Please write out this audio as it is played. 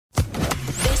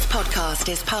podcast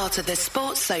is part of the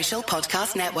Sports Social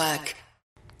Podcast Network.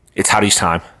 It's Harry's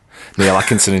time. Neil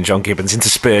Atkinson and John Gibbons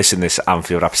interspersed in this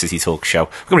Anfield Rap City Talk show.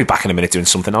 We're going to be back in a minute doing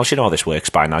something else. You know how this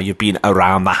works by now. You've been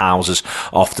around the houses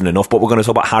often enough, but we're going to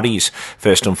talk about Harry's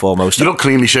first and foremost. You look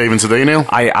cleanly shaven today, Neil.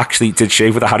 I actually did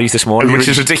shave with the Harry's this morning, which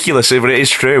is ridiculous, but it is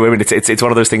true. I mean, it's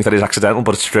one of those things that is accidental,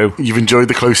 but it's true. You've enjoyed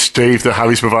the close shave that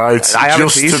Harry's provides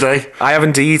today. I have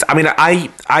indeed. I mean,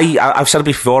 I've said it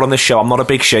before on this show, I'm not a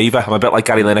big shaver. I'm a bit like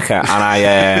Gary Lineker,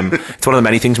 and it's one of the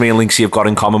many things me and Linksy have got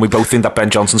in common. We both think that Ben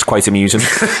Johnson's quite amusing.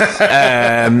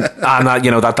 And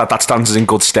that stands us in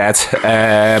good stead.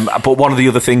 But one of the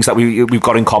other things that we've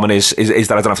got in common is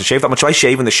that I don't have to shave that much. So I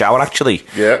shave in the shower, actually.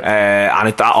 Yeah.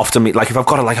 And that often, like if I've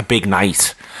got a big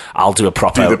night, I'll do a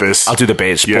proper. I'll do the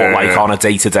biz. Yeah, but on a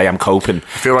day to day, I'm coping. I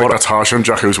feel like that's harsh on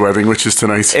Jacko's wedding, which is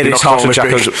tonight. It is harsh on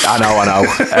Jacko's. I know.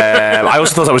 I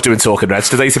also thought I was doing Talking Reds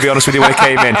today, to be honest with you, when it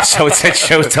came in. So it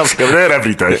tells me they're there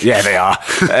every day. Yeah, they are.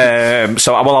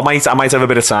 I might have a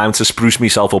bit of time to spruce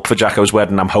myself up for Jacko's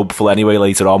wedding. I'm hopeful anyway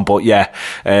later on. But yeah,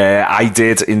 I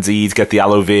did indeed get the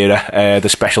aloe vera, the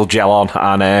special gel on,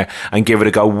 and give it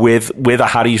a go with a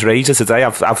Harry's razor today.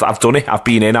 I've done it. I've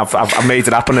been in. I've made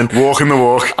it happen. And walking the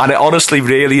walk. And it honestly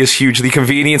really is hugely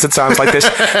convenient at times like this.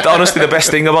 Honestly, the best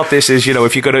thing about this is,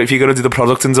 if you're gonna do the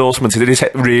product endorsement, it is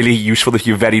really useful if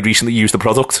you very recently used the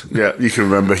product. Yeah, you can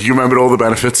remember all the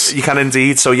benefits. You can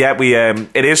indeed. So yeah,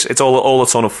 it's all a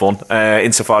ton of fun,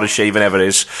 insofar as shaving ever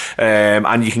is.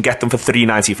 And you can get them for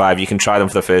 $3.95. You can try them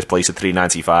for the first place at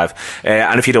 $3.95.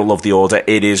 And if you don't love the order,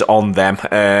 it is on them.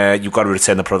 You've got to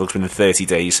return the product within 30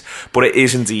 days. But it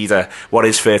is indeed what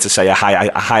is fair to say a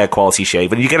higher quality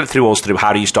shave. And you get it through us through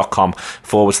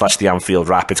harrys.com/the Anfield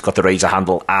Wrap. It's got the razor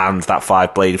handle and that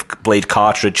 5-blade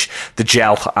cartridge, the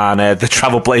gel, and the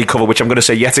travel blade cover, which I'm going to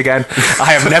say yet again,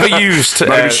 I have never used.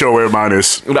 Not even sure where mine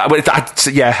is.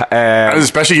 Yeah.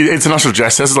 Especially international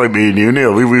dress testers like me and you,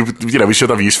 Neil. We should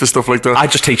have use for stuff like that. I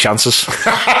just take chances.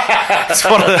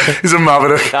 He's a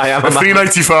maverick. I am a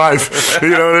 $3.95. You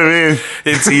know what I mean?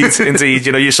 Indeed.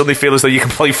 You suddenly feel as though you can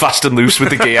play fast and loose with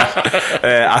the gear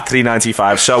at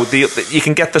 $3.95. So you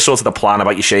can get the sort of the plan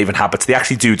about your shaving habits. They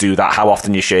actually do that, how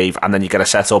often you shave, and then you get a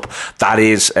setup that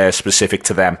is specific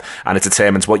to them, and it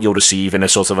determines what you'll receive in a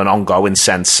sort of an ongoing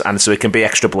sense. And so it can be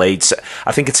extra blades.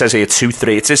 I think it says here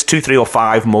 2-3. It says 2, 3 or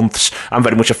 5 months. I'm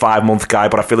very much a 5-month guy,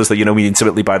 but I feel as though you know me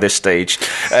intimately by this stage.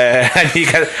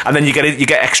 And then you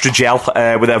get extra gel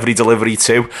with every delivery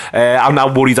too. I'm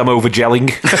now worried I'm over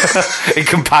gelling in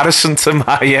comparison to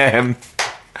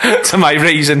my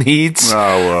razor needs. Oh,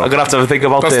 well. I'm gonna have to have a think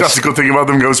about this. That's a good thing about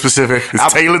them going specific.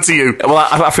 It's tailored to you. Well,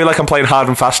 I feel like I'm playing hard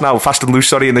and fast now, fast and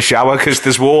loose, in the shower, because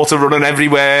there's water running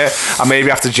everywhere. I maybe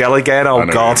have to gel again. Oh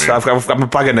God, I've got a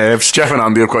bag of nerves. Jeff and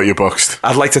Andy have got you boxed.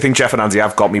 I'd like to think Jeff and Andy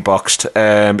have got me boxed.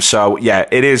 So yeah,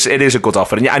 it is a good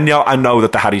offer, and I know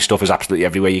that the Harry stuff is absolutely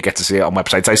everywhere. You get to see it on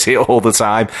websites. I see it all the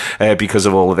time because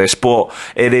of all of this. But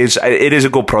it is a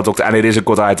good product, and it is a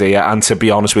good idea. And to be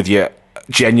honest with you,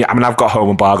 I've got Home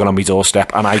and Bargain on my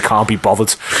doorstep, and I can't be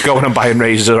bothered going and buying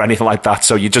razors or anything like that.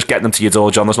 So you just get them to your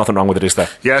door, John. There's nothing wrong with it, is there?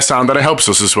 Yeah, Sam, and it helps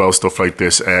us as well, stuff like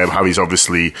this. Harry's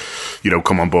obviously,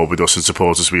 come on board with us and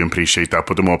support us. We appreciate that.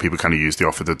 But the more people kind of use the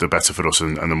offer, the better for us,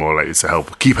 and the more likely to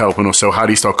keep helping us. So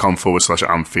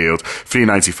harrys.com/Anfield,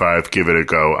 $3.95. Give it a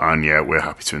go, and yeah, we're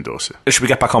happy to endorse it. Should we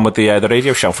get back on with the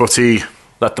radio show? Footy.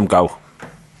 Let them go.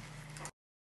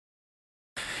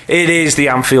 It is the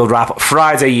Anfield Wrap.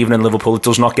 Friday evening, Liverpool. It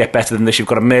does not get better than this. You've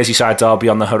got a Merseyside derby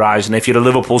on the horizon. If you're a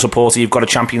Liverpool supporter, you've got a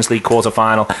Champions League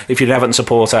quarter-final. If you're an Everton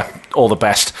supporter, all the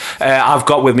best. I've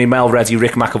got with me Mel Reddy,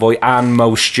 Rick McAvoy and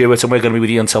Mo Stewart, and we're going to be with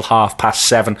you until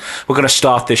 7:30. We're going to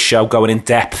start this show going in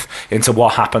depth into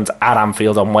what happened at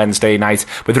Anfield on Wednesday night,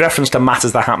 with reference to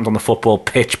matters that happened on the football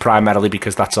pitch primarily,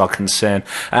 because that's our concern.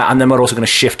 And then we're also going to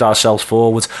shift ourselves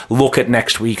forward, look at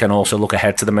next week, and also look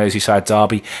ahead to the Merseyside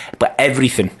derby. But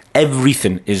everything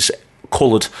is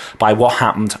coloured by what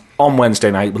happened on Wednesday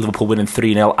night, with Liverpool winning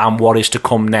 3-0, and what is to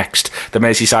come next. The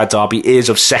Merseyside derby is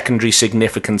of secondary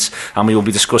significance, and we will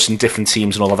be discussing different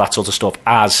teams and all of that sort of stuff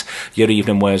as your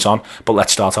evening wears on. But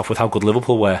let's start off with how good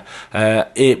Liverpool were.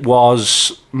 It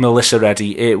was Melissa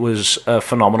Reddy. It was a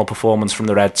phenomenal performance from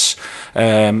the Reds.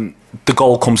 The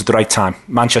goal comes at the right time.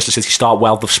 Manchester City start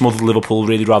well. They've smothered Liverpool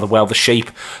really rather well. The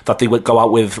shape that they would go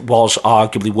out with was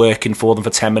arguably working for them for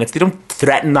 10 minutes. They don't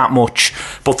threaten that much,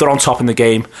 but they're on top in the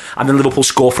game. And then Liverpool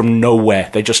score from nowhere.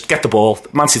 They just get the ball,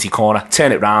 Man City corner,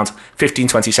 turn it round.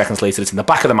 15-20 seconds later, it's in the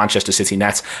back of the Manchester City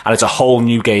net, and it's a whole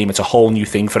new game. It's a whole new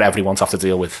thing for everyone to have to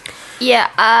deal with. Yeah,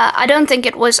 I don't think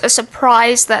it was a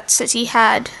surprise that City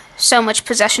had so much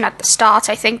possession at the start.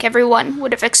 I think everyone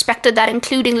would have expected that,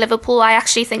 including Liverpool. I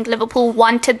actually think Liverpool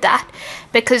wanted that,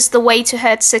 because the way to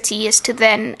hurt City is to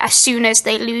then, as soon as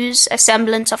they lose a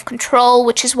semblance of control,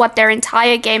 which is what their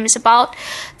entire game is about,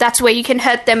 that's where you can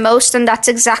hurt them most, and that's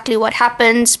exactly what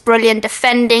happens. Brilliant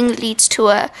defending leads to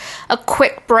a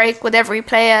quick break with every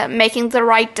player making the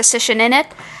right decision in it.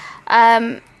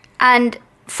 And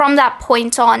from that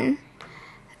point on,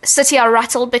 City are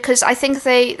rattled, because I think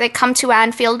they come to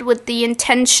Anfield with the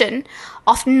intention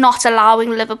of not allowing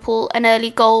Liverpool an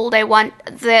early goal. They want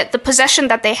the possession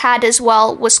that they had as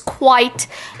well was quite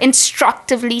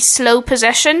instructively slow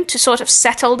possession to sort of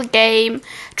settle the game,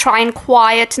 try and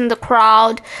quieten the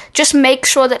crowd, just make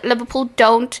sure that Liverpool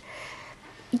don't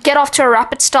get off to a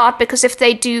rapid start, because if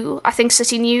they do, I think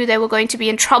City knew they were going to be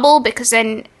in trouble, because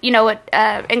then,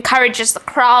 it encourages the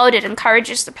crowd, it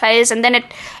encourages the players, and then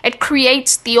it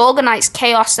creates the organised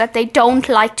chaos that they don't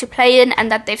like to play in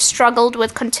and that they've struggled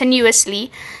with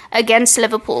continuously against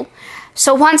Liverpool.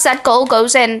 So once that goal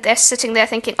goes in, they're sitting there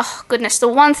thinking, oh goodness, the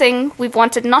one thing we've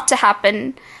wanted not to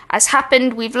happen has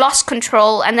happened, we've lost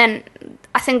control, and then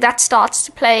I think that starts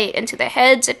to play into their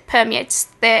heads, it permeates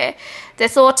their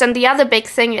thoughts. And the other big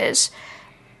thing is,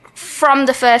 from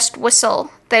the first whistle,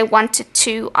 they wanted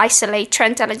to isolate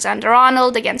Trent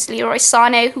Alexander-Arnold against Leroy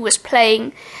Sané, who was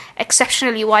playing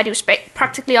exceptionally wide. He was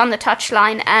practically on the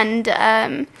touchline,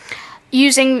 and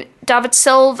using David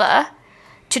Silva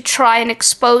to try and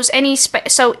expose any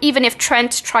space. So even if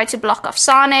Trent tried to block off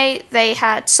Sané, they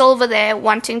had Silva there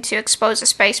wanting to expose a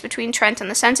space between Trent and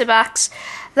the centre-backs.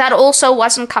 That also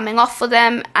wasn't coming off for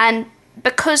them, and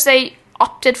because they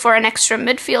opted for an extra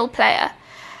midfield player,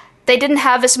 they didn't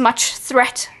have as much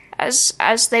threat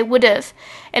as they would have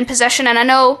in possession. And I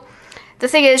know the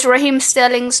thing is, Raheem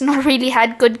Sterling's not really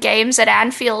had good games at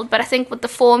Anfield, but I think with the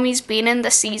form he's been in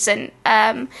this season,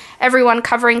 everyone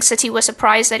covering City was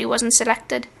surprised that he wasn't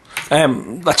selected.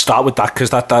 Let's start with that,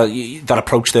 because that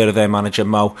approach there of their manager,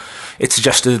 Mo, it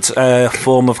suggested a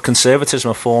form of conservatism,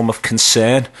 a form of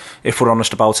concern, if we're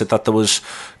honest about it, that there was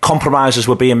compromises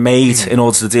were being made in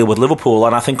order to deal with Liverpool.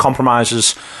 And I think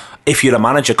compromises, if you're a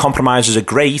manager, compromises are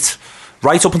great,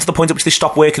 right up until the point at which they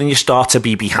stop working and you start to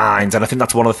be behind. And I think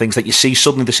that's one of the things that you see.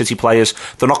 Suddenly the City players,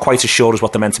 they're not quite as sure as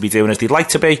what they're meant to be doing as they'd like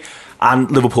to be, and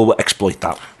Liverpool will exploit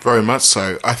that. Very much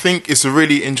so. I think it's a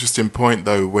really interesting point,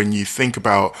 though, when you think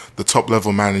about the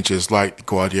top-level managers like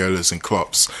Guardiola's and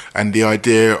Klopp's, and the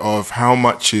idea of how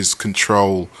much is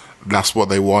control, that's what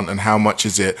they want, and how much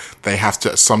is it they have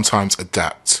to sometimes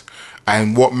adapt,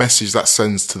 and what message that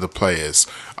sends to the players.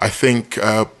 I think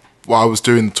I was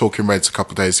doing the Talking Reds a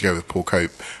couple of days ago with Paul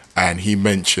Cope, and he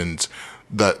mentioned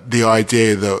that the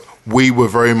idea that we were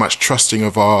very much trusting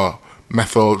of our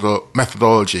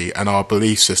methodology and our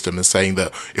belief system, and saying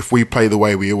that if we play the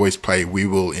way we always play, we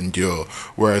will endure.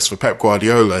 Whereas for Pep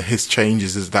Guardiola, his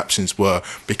changes, his adaptations were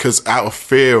because out of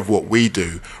fear of what we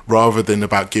do, rather than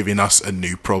about giving us a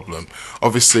new problem.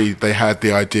 Obviously, they had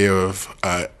the idea of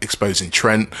exposing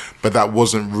Trent, but that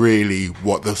wasn't really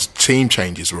what the team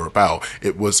changes were about.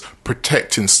 It was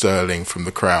protecting Sterling from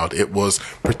the crowd. It was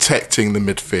protecting the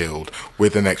midfield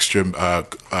with an extra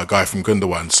guy from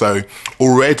Gundogan. So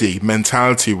already,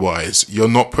 mentality-wise, you're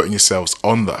not putting yourselves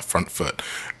on that front foot.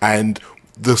 And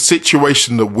the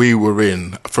situation that we were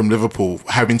in from Liverpool,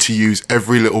 having to use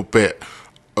every little bit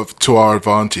to our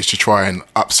advantage to try and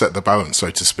upset the balance, so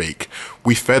to speak,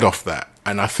 we fed off that.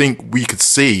 And I think we could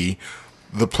see,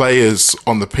 the players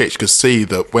on the pitch could see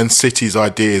that when City's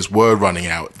ideas were running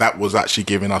out, that was actually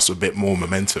giving us a bit more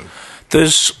momentum.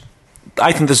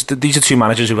 I think these are two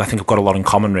managers who I think have got a lot in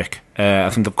common, Rick. I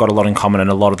think they've got a lot in common in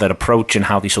a lot of their approach and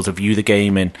how they sort of view the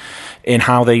game, and in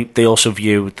how they also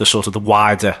view the sort of the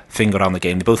wider thing around the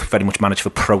game. They both very much manage for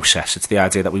process. It's the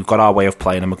idea that we've got our way of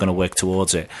playing and we're going to work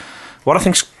towards it. What I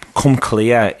think's come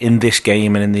clear in this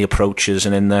game and in the approaches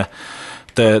and in the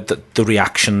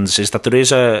reactions is that there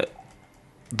is a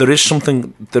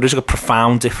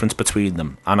profound difference between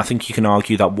them, and I think you can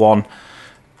argue that one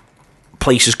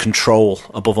places control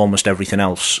above almost everything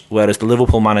else, whereas the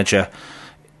Liverpool manager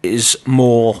is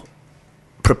more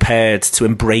prepared to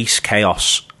embrace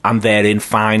chaos and therein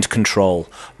find control,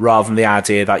 rather than the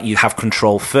idea that you have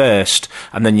control first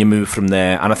and then you move from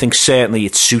there. And I think certainly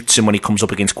it suits him when he comes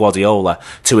up against Guardiola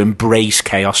to embrace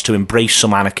chaos, to embrace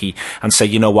some anarchy, and say,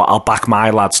 you know what, I'll back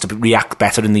my lads to react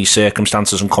better in these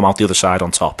circumstances and come out the other side on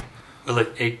top. Well,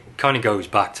 it kind of goes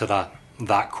back to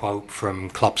that quote from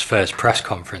Klopp's first press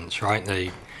conference, right? They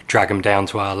drag him down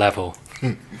to our level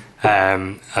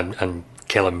and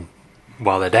kill him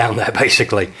while they're down there,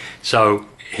 basically. So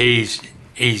he's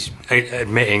he's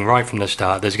admitting right from the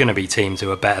start there's going to be teams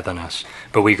who are better than us,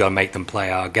 but we've got to make them play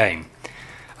our game.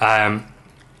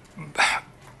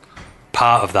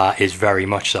 Part of that is very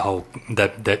much the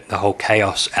whole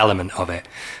chaos element of it,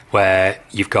 where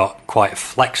you've got quite a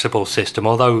flexible system.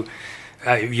 Although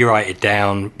if you write it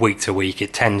down week to week,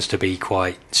 it tends to be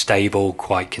quite stable,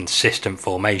 quite consistent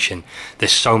formation.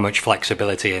 There's so much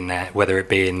flexibility in there, whether it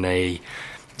be in the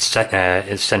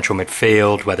central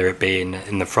midfield, whether it be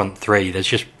in the front three. There's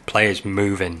just players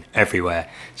moving everywhere.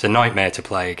 It's a nightmare to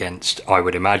play against, I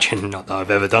would imagine. Not that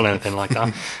I've ever done anything like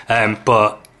that.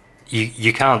 But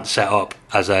you can't set up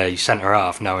as a centre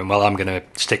half knowing, well, I'm going to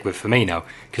stick with Firmino,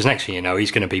 because next thing you know,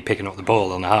 he's going to be picking up the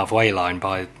ball on the halfway line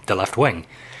by the left wing.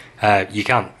 You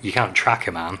can't track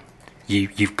a man.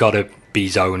 You've got to be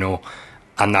zonal,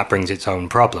 and that brings its own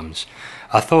problems.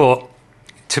 I thought,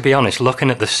 to be honest, looking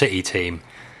at the City team,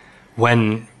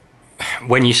 when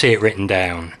you see it written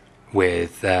down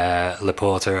with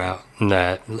Laporte out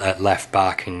at left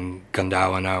back and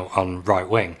Gundogan out on right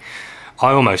wing,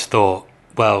 I almost thought,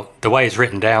 well, the way it's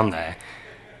written down there,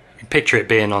 picture it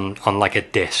being on like a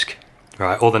disc,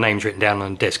 right? All the names written down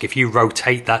on a disc. If you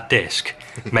rotate that disc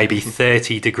maybe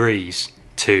 30 degrees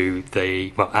to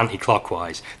the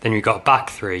anti-clockwise, then you've got a back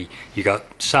three. You've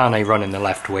got Sane running the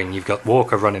left wing. You've got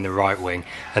Walker running the right wing,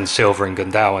 and Silva and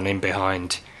Gundogan in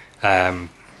behind.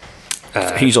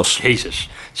 Jesus.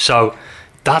 So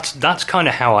that's kind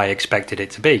of how I expected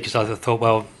it to be, because I thought,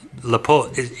 well,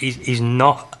 Laporte he's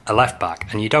not a left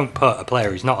back, and you don't put a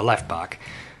player who's not a left back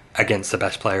against the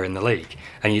best player in the league,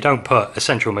 and you don't put a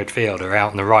central midfielder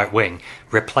out on the right wing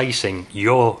replacing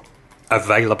your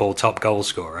available top goal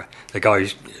scorer,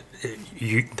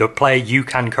 the player you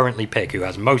can currently pick who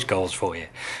has most goals for you.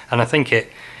 And I think it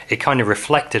kind of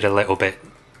reflected a little bit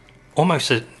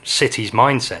almost a City's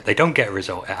mindset. They don't get a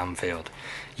result at Anfield.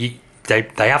 They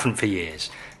haven't for years.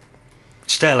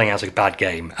 Sterling has a bad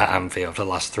game at Anfield for the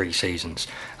last 3 seasons,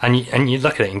 and you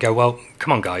look at it and go, well,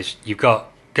 come on guys, you've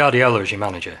got Guardiola as your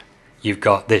manager, you've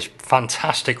got this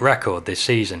fantastic record this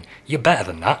season, you're better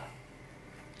than that.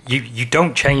 You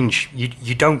don't change,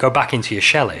 you don't go back into your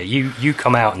shell here, you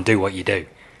come out and do what you do,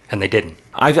 and they didn't.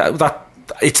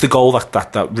 It's the goal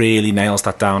that really nails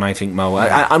that down, I think, Mo.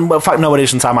 And in fact, no, it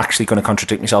isn't. I'm actually going to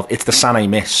contradict myself. It's the Sané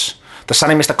miss. The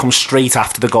Sané miss that comes straight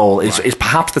after the goal is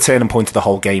perhaps the turning point of the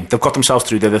whole game. They've got themselves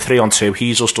through. They're the 3-on-2.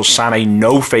 He just does Sané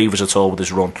no favours at all with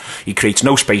his run. He creates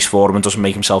no space for him and doesn't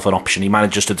make himself an option. He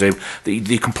manages to do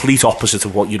the complete opposite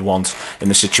of what you'd want in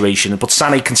the situation. But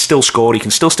Sané can still score. He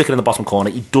can still stick it in the bottom corner.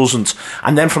 He doesn't.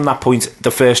 And then from that point,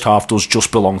 the first half does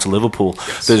just belong to Liverpool.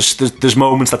 Yes. There's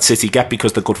moments that City get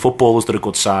because they're good footballers, they're a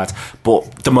good side.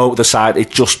 But the side, it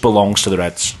just belongs to the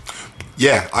Reds.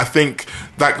 Yeah, I think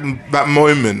that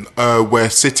moment where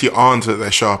City aren't at their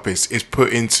sharpest is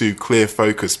put into clear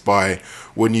focus by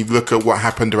when you look at what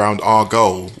happened around our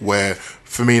goal, where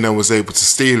Firmino was able to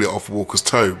steal it off Walker's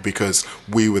toe because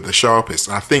we were the sharpest.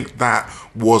 And I think that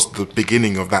was the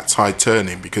beginning of that tide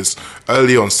turning, because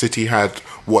early on City had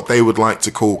what they would like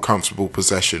to call comfortable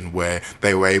possession, where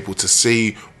they were able to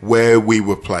see where we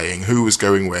were playing, who was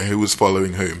going where, who was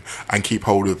following whom, and keep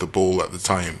hold of the ball at the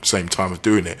same time of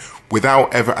doing it,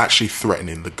 without ever actually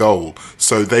threatening the goal.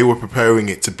 So they were preparing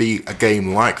it to be a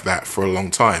game like that for a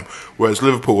long time, whereas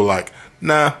Liverpool were like,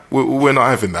 nah, we're not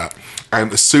having that.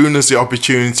 And as soon as the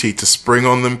opportunity to spring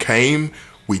on them came,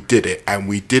 we did it, and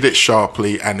we did it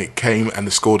sharply, and it came and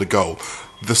they scored a goal.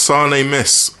 The Sané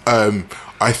miss,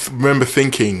 I remember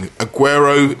thinking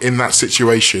Aguero in that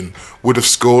situation would have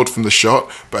scored from the shot,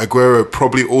 but Aguero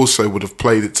probably also would have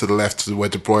played it to the left to where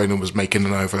De Bruyne was making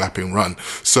an overlapping run.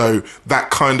 So that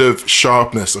kind of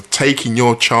sharpness of taking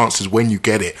your chances when you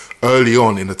get it early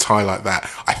on in a tie like that,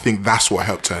 I think that's what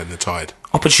helped turn the tide.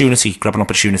 Grabbing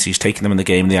opportunities, taking them in the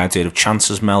game, the idea of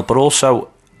chances, Mel, but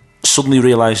also suddenly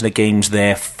realising the game's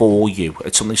there for you.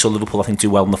 It's something so Liverpool, I think,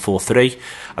 do well in the 4-3.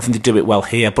 I think they do it well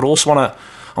here, but also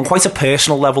on quite a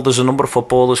personal level, there's a number of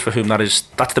footballers for whom that's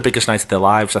the biggest night of their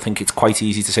lives. I think it's quite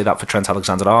easy to say that for Trent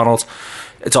Alexander-Arnold.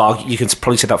 You can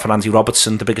probably say that for Andy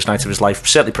Robertson, the biggest night of his life,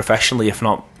 certainly professionally, if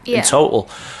not in total.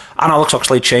 And Alex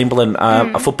Oxlade-Chamberlain,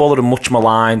 a footballer who much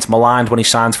maligned when he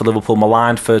signed for Liverpool,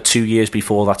 maligned for 2 years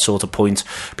before that sort of point,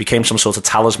 became some sort of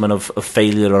talisman of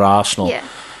failure at Arsenal. Yeah.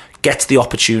 Gets the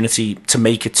opportunity to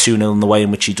make it 2-0 in the way in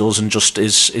which he does, and just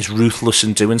is ruthless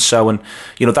in doing so. And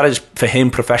that is, for him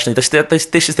professionally, this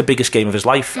is the biggest game of his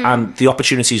life, and the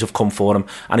opportunities have come for him,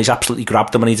 and he's absolutely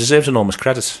grabbed them, and he deserves enormous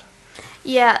credit.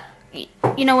 Yeah,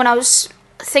 when I was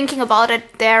thinking about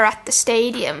it there at the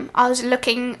stadium, I was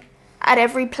looking at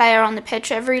every player on the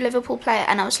pitch, every Liverpool player,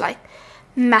 and I was like,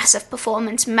 massive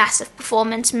performance, massive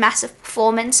performance, massive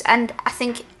performance, and I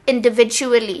think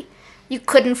individually you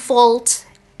couldn't fault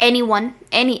anyone,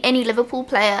 any Liverpool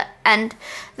player. And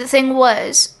the thing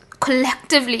was,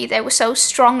 collectively they were so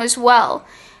strong as well,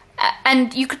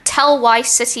 and you could tell why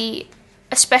City,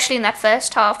 especially in that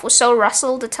first half, was so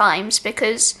rustled at times,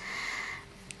 because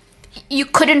you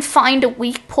couldn't find a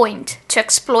weak point to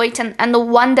exploit, and the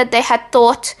one that they had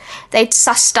thought they'd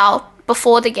sussed out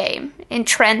before the game in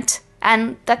Trent,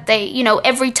 and that they, you know,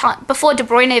 every time before De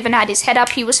Bruyne even had his head up,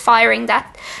 he was firing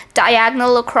that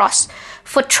diagonal across.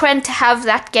 For Trent to have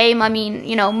that game, I mean,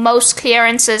 you know, most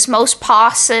clearances, most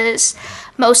passes,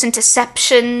 most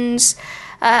interceptions,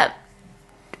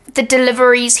 the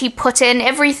deliveries he put in,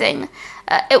 everything.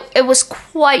 It was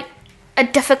quite a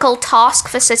difficult task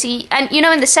for City. And, you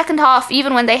know, in the second half,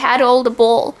 even when they had all the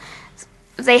ball,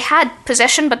 they had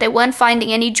possession, but they weren't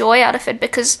finding any joy out of it,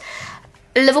 because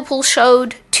Liverpool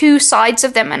showed two sides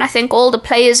of them, and I think all the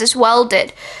players as well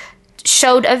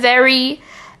showed a very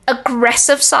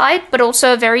aggressive side, but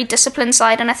also a very disciplined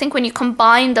side. And I think when you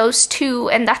combine those two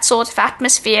and that sort of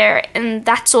atmosphere and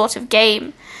that sort of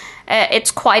game,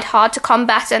 it's quite hard to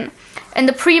combat. And in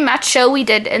the pre-match show we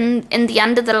did in the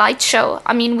Under the Lights show,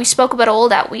 I mean, we spoke about all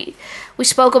that. We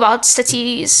spoke about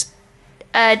City's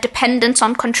dependence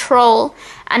on control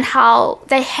and how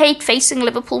they hate facing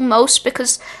Liverpool most,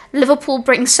 because Liverpool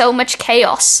brings so much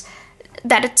chaos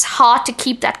that it's hard to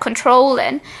keep that control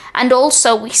in. And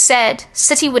also we said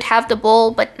City would have the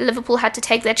ball, but Liverpool had to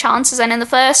take their chances. And in the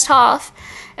first half,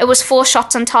 it was 4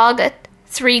 shots on target,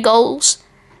 3 goals.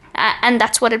 And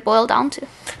that's what it boiled down to.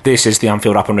 This is the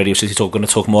Anfield Wrap on Radio City Talk. We're going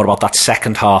to talk more about that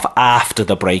second half after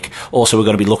the break. Also, we're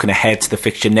going to be looking ahead to the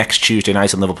fixture next Tuesday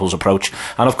night and Liverpool's approach.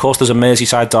 And of course, there's a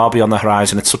Merseyside derby on the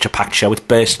horizon. It's such a packed show. It's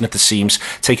bursting at the seams.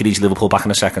 Take it easy, Liverpool. Back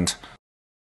in a second.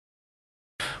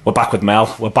 We're back with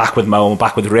Mel, we're back with Mo, and we're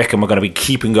back with Rick, and we're going to be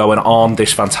keeping going on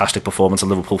this fantastic performance of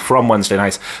Liverpool from Wednesday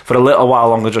night for a little while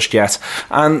longer just yet.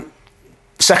 And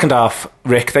second half,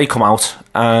 Rick, they come out,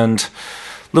 and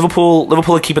Liverpool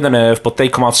are keeping the nerve, but they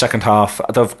come out second half.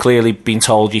 They've clearly been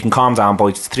told, you can calm down,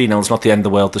 boys, it's 3-0, it's not the end of the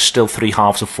world, there's still 3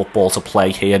 halves of football to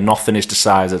play here, nothing is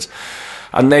decided.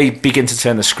 And they begin to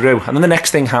turn the screw. And then the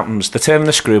next thing happens, they're turning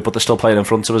the screw, but they're still playing in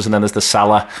front of us, and then there's the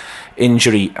Salah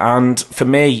injury. And for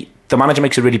me, the manager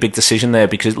makes a really big decision there,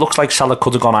 because it looks like Salah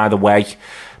could have gone either way,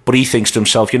 but he thinks to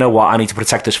himself, you know what, I need to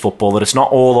protect this football, that it's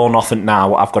not all or nothing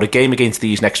now. I've got a game against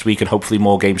these next week and hopefully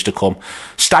more games to come.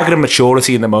 Staggering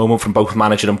maturity in the moment from both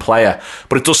manager and player,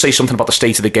 but it does say something about the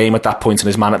state of the game at that point,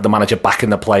 and the manager backing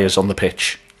the players on the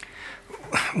pitch.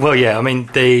 Well, yeah, I mean,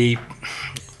 the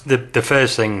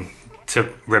first thing to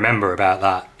remember about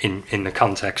that in the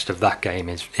context of that game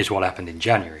is what happened in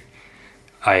January.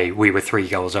 We were 3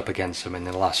 goals up against them, and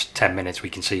in the last 10 minutes we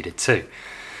conceded 2.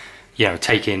 You know,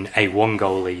 taking a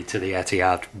 1-goal lead to the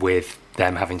Etihad with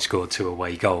them having scored 2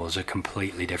 away goals, a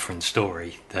completely different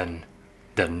story than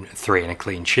 3 and a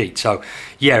clean sheet. So,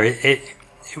 yeah, it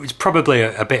was probably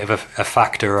a bit of a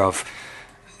factor of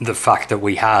the fact that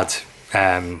we had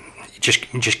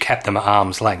just kept them at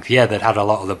arm's length. Yeah, they'd had a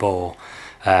lot of the ball.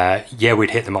 Yeah,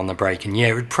 we'd hit them on the break, and yeah,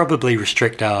 it would probably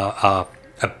restrict our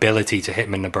ability to hit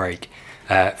them in the break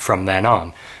from then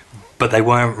on. But they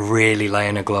weren't really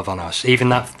laying a glove on us. Even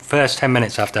that first 10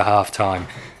 minutes after half-time,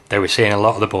 they were seeing a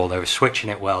lot of the ball. They were switching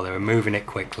it well. They were moving it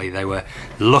quickly. They were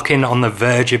looking on the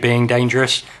verge of being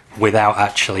dangerous without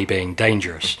actually being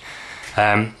dangerous.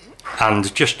 And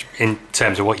just in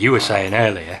terms of what you were saying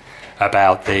earlier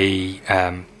about the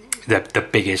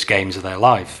biggest games of their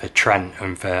life for Trent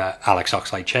and for Alex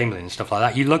Oxlade-Chamberlain and stuff like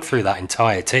that, you look through that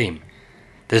entire team.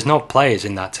 There's not players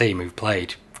in that team who've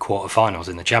played quarterfinals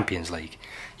in the Champions League.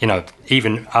 You know,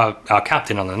 even our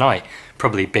captain on the night,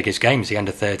 probably biggest game was the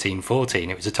under 13-14.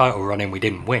 It was a title run and we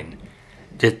didn't win.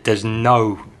 There's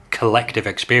no collective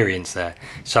experience there.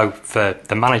 So for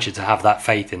the manager to have that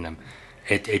faith in them,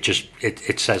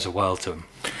 it says the world to him.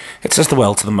 It says the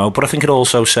world to them, Mo, but I think it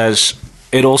also says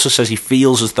he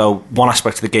feels as though one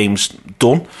aspect of the game's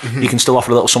done. Mm-hmm. You can still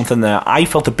offer a little something there. I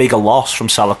felt a bigger loss from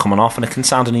Salah coming off, and it can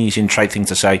sound an easy and trite thing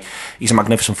to say. He's a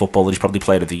magnificent footballer, he's probably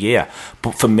player of the year.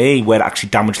 But for me, where it actually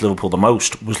damaged Liverpool the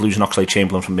most was losing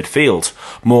Oxlade-Chamberlain from midfield,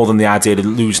 more than the idea of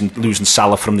losing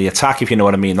Salah from the attack, if you know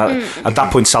what I mean. At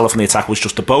that point, Salah from the attack was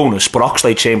just a bonus, but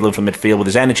Oxlade-Chamberlain from midfield, with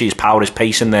his energy, his power, his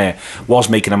pace in there, was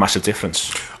making a massive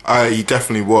difference. He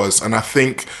definitely was, and I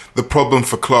think the problem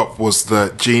for Klopp was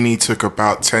that Gini took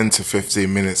about 10 to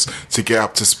 15 minutes to get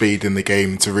up to speed in the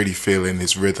game, to really feel in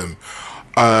his rhythm.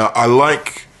 I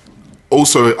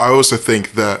also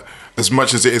think that as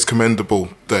much as it is commendable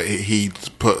that he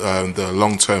put the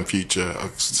long-term future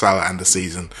of Salah and the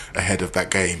season ahead of that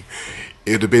game,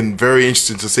 it would have been very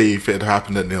interesting to see if it had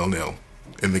happened at 0-0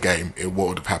 in the game, what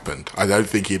would have happened. I don't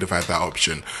think he'd have had that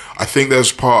option. I think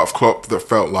there's part of Klopp that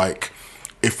felt like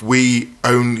if we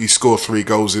only score 3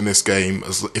 goals in this game,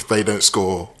 if they don't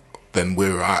score, then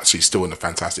we're actually still in a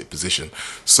fantastic position.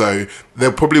 So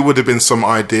there probably would have been some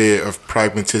idea of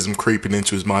pragmatism creeping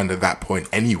into his mind at that point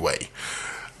anyway.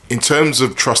 In terms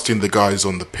of trusting the guys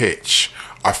on the pitch,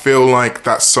 I feel like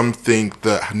that's something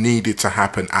that needed to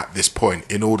happen at this point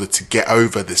in order to get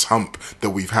over this hump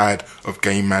that we've had of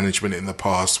game management in the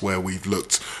past, where we've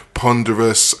looked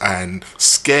ponderous and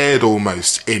scared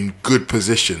almost in good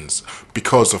positions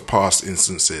because of past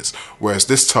instances. Whereas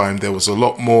this time there was a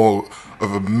lot more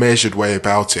of a measured way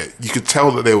about it. You could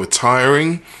tell that they were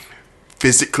tiring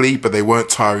physically, but they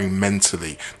weren't tiring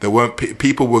mentally. There weren't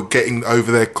people were getting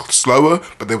over there slower,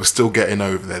 but they were still getting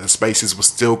over there. The spaces were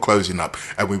still closing up,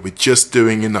 and we were just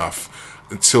doing enough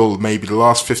until maybe the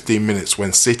last 15 minutes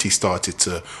when City started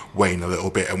to wane a little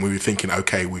bit, and we were thinking,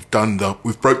 okay, we've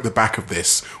broke the back of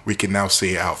this. We can now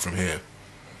see it out from here.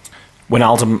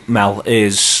 Wijnaldum, Mel,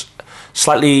 is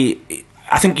slightly.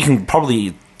 I think you can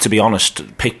probably, to be honest,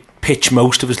 pitch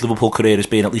most of his Liverpool career as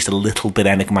being at least a little bit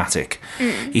enigmatic.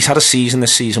 He's had a season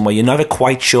this season where you're never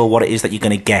quite sure what it is that you're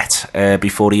going to get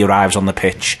before he arrives on the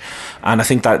pitch, and I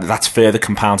think that's further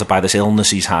compounded by this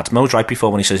illness he's had. Mo's right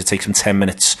before when he says it takes him 10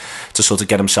 minutes to sort of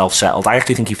get himself settled. I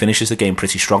actually think he finishes the game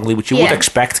pretty strongly, which you would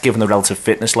expect given the relative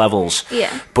fitness levels.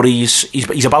 But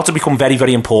he's about to become very,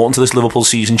 very important to this Liverpool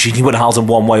season, Gini Wijnaldum,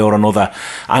 one way or another,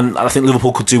 and I think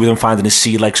Liverpool could do with him finding his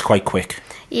sea legs quite quick.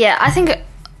 Yeah, I think,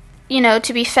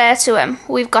 to be fair to him,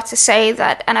 we've got to say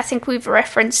that, and I think we've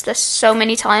referenced this so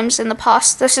many times in the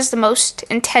past, this is the most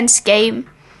intense game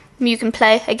you can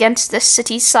play against this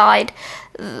City side.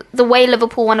 The way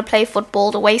Liverpool want to play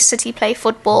football, the way City play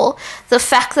football, the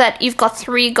fact that you've got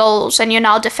 3 goals and you're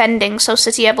now defending, so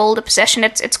City have all the possession,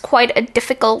 it's quite a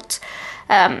difficult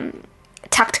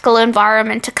tactical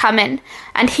environment to come in,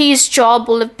 and his job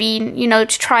will have been, to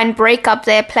try and break up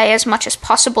their play as much as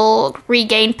possible,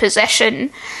 regain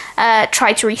possession,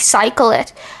 try to recycle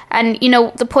it. And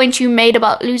the point you made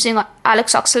about losing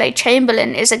Alex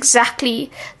Oxlade-Chamberlain is exactly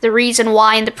the reason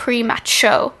why in the pre-match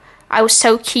show I was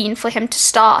so keen for him to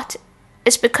start,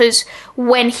 is because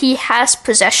when he has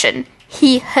possession,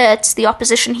 he hurts the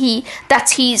opposition.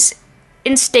 That's his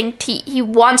instinct. He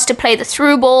wants to play the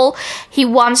through ball. He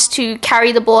wants to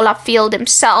carry the ball upfield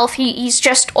himself. He's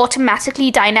just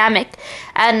automatically dynamic.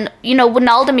 And,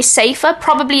 Wijnaldum is safer,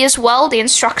 probably as well. The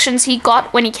instructions he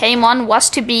got when he came on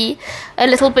was to be a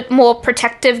little bit more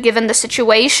protective given the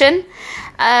situation.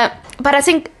 But I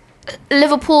think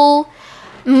Liverpool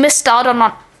missed out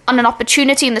on an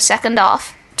opportunity in the second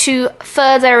half to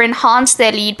further enhance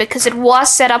their lead, because it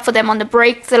was set up for them on the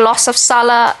break. The loss of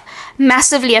Salah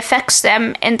massively affects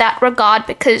them in that regard,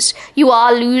 because you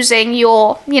are losing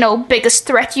your biggest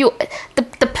threat,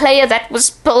 the player that was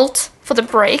built for the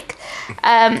break,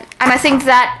 and I think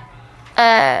that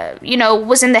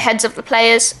was in the heads of the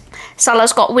players.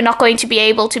 We're not going to be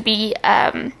able to be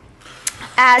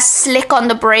as slick on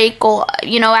the break, or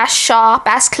as sharp,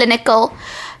 as clinical,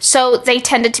 so they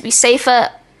tended to be safer.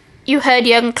 You heard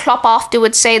Jurgen Klopp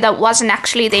afterwards say that wasn't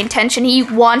actually the intention. He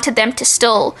wanted them to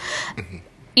still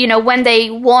when they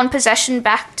won possession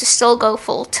back, to still go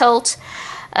full tilt.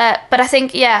 But I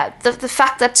think, the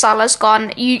fact that Salah's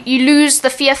gone, you lose the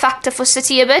fear factor for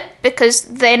City a bit, because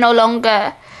they're no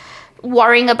longer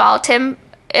worrying about him.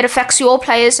 It affects your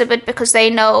players a bit because they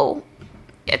know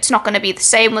it's not going to be the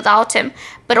same without him.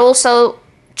 But also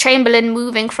Chamberlain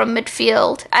moving from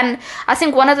midfield. And I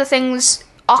think one of the things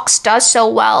Ox does so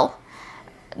well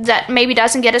that maybe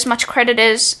doesn't get as much credit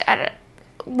is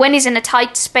when he's in a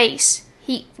tight space,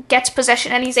 he gets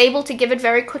possession and he's able to give it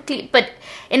very quickly, but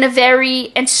in a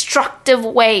very instructive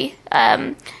way.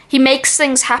 He makes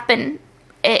things happen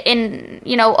in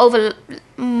over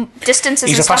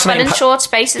distances and stuff, but in short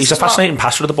spaces. He's a fascinating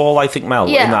passer of the ball, I think, Mel.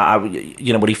 Yeah. In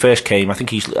that, when he first came, I think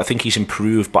he's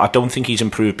improved, but I don't think he's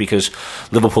improved because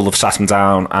Liverpool have sat him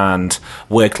down and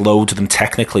worked loads of them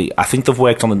technically. I think they've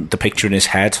worked on the picture in his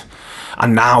head.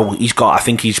 And now I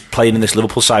think he's playing in this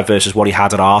Liverpool side versus what he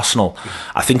had at Arsenal.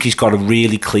 I think he's got a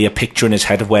really clear picture in his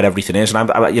head of where everything is.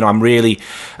 And I'm really,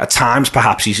 at times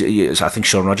perhaps I think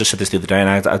Sean Rodgers said this the other day, and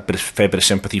I had a fair bit of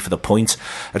sympathy for the point.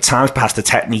 At times perhaps the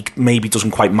technique maybe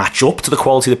doesn't quite match up to the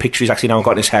quality of the picture he's actually now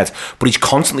got in his head, but he's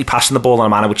constantly passing the ball in a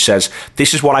manner which says,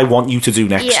 this is what I want you to do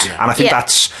next. Yeah. And I think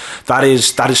that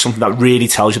is something that really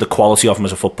tells you the quality of him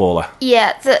as a footballer.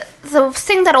 Yeah, the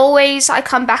thing that always I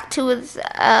come back to with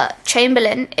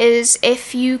Chamberlain is,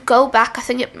 if you go back, I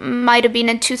think it might have been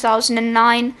in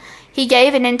 2009, he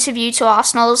gave an interview to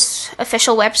Arsenal's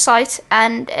official website,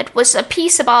 and it was a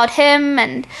piece about him,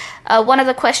 and one of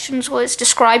the questions was,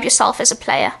 describe yourself as a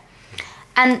player.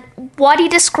 And what he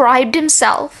described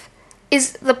himself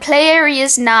is the player he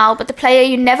is now, but the player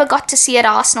you never got to see at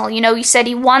Arsenal. You know, he said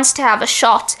he wants to have a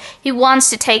shot, he wants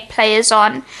to take players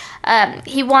on,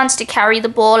 he wants to carry the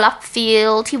ball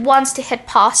upfield, he wants to hit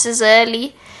passes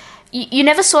early. You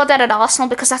never saw that at Arsenal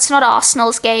because that's not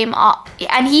Arsenal's game.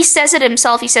 And he says it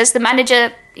himself. He says, the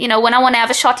manager, you know, when I want to have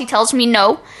a shot, he tells me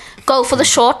no, go for the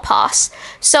short pass.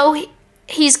 So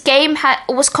his game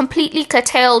was completely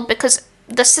curtailed because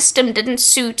the system didn't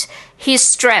suit his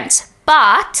strengths.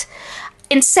 But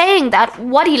in saying that,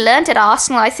 what he learned at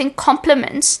Arsenal, I think,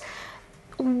 complements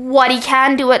what he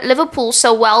can do at Liverpool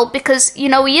so well, because, you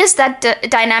know, he is that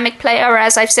dynamic player.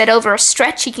 As I've said, over a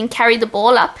stretch, he can carry the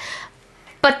ball up.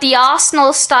 But the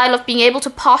Arsenal style of being able to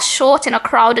pass short in a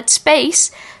crowded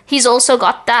space, he's also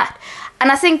got that.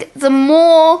 And I think the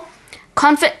more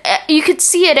confident, you could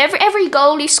see it, every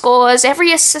goal he scores,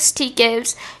 every assist he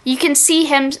gives, you can see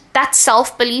him, that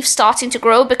self-belief starting to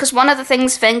grow, because one of the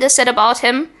things Wenger said about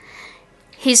him,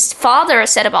 his father has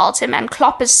said about him, and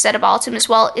Klopp has said about him as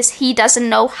well, is he doesn't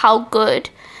know how good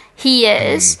he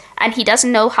is, and he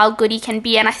doesn't know how good he can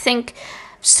be. And I think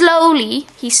slowly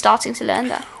he's starting to learn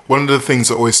that. One of the things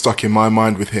that always stuck in my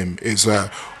mind with him is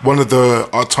one of the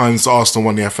times Arsenal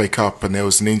won the FA Cup, and there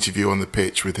was an interview on the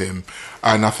pitch with him,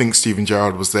 and I think Steven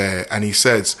Gerrard was there, and he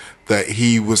said that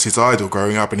he was his idol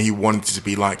growing up and he wanted to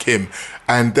be like him.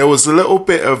 And there was a little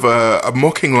bit of a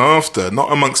mocking laughter,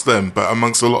 not amongst them, but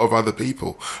amongst a lot of other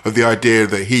people, of the idea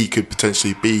that he could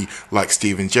potentially be like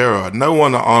Steven Gerrard. No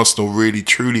one at Arsenal really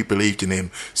truly believed in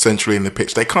him centrally in the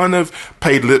pitch. They kind of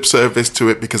paid lip service to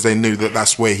it because they knew that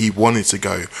that's where he wanted to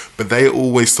go, but they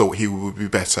always thought he would be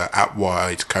better at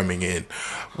wide coming in.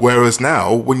 Whereas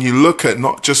now, when you look at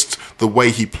not just the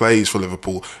way he plays for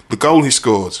Liverpool, the goal he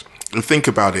scored, and think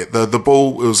about it, the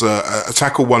ball was a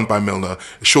tackle won by Milner,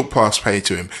 a short pass paid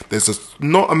to him. There's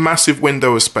not a massive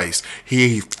window of space.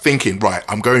 He's thinking, right,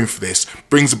 I'm going for this,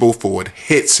 brings the ball forward,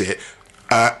 hits it,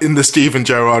 in the Steven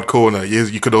Gerrard corner,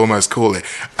 you could almost call it.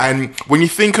 And when you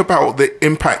think about the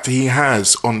impact he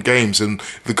has on games and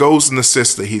the goals and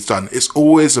assists that he's done, it's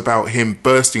always about him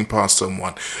bursting past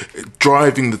someone,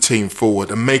 driving the team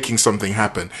forward and making something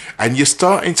happen. And you're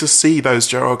starting to see those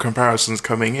Gerrard comparisons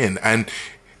coming in. And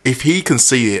if he can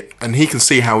see it and he can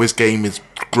see how his game is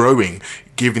growing,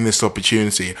 given this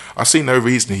opportunity, I see no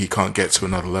reason he can't get to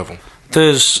another level.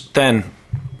 There's then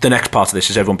the next part of this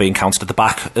is everyone being counted at the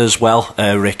back as well,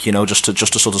 Rick. You know, just to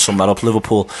sort of sum that up,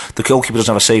 Liverpool, the goalkeeper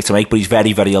doesn't have a save to make, but he's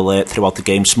very, very alert throughout the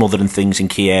game, smothering things in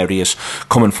key areas,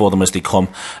 coming for them as they come.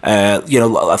 You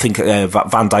know, I think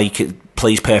Van Dijk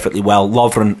plays perfectly well.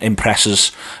 Lovren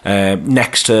impresses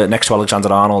next to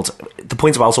Alexander-Arnold. The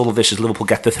point about all of this is Liverpool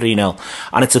get the 3-0,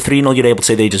 and it's a 3-0 you're able to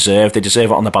say they deserve. They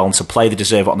deserve it on the balance of play, they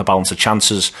deserve it on the balance of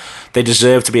chances, they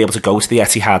deserve to be able to go to the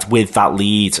Etihad with that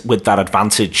lead, with that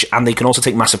advantage, and they can also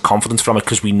take massive confidence from it,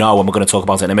 because we know, and we're going to talk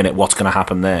about it in a minute, what's going to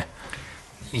happen there.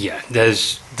 Yeah,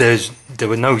 there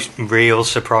were no real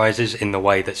surprises in the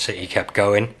way that City kept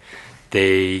going.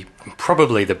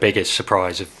 Probably the biggest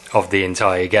surprise of the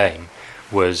entire game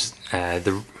was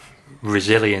the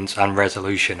resilience and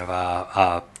resolution of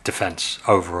our defence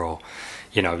overall.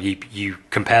 You know, you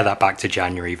compare that back to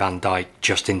January, Van Dijk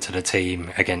just into the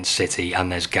team against City,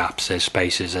 and there's gaps, there's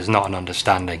spaces, there's not an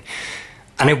understanding.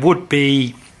 And it would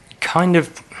be kind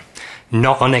of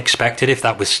not unexpected if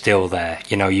that was still there.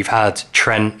 You know, you've had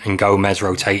Trent and Gomez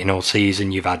rotating all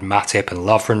season, you've had Matip and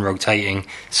Lovren rotating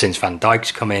since Van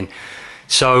Dijk's come in.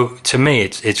 So to me,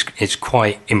 it's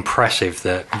quite impressive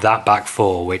that back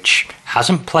four, which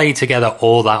hasn't played together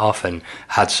all that often,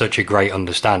 had such a great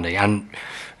understanding. And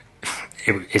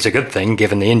it's a good thing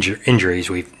given the injuries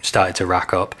we've started to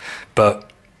rack up.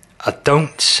 But I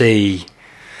don't see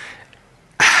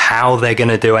how they're going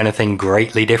to do anything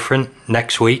greatly different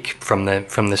next week from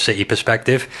the City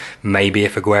perspective. Maybe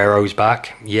if Aguero's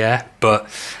back, yeah. But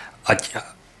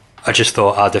I just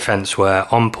thought our defence were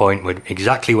on point, with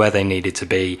exactly where they needed to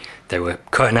be. They were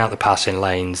cutting out the passing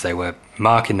lanes, they were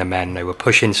marking the men, they were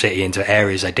pushing City into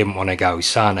areas they didn't want to go.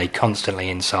 Sane constantly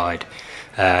inside,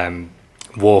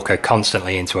 Walker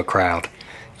constantly into a crowd.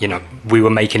 You know, we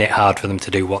were making it hard for them to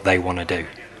do what they want to do.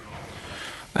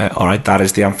 Alright, that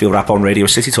is the Anfield Wrap on Radio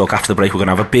City Talk. After the break, we're going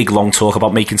to have a big long talk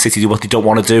about making City do what they don't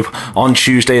want to do on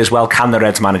Tuesday as well. Can the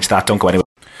Reds manage that? Don't go anywhere.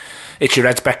 It's your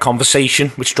Reds Bet conversation,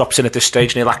 which drops in at this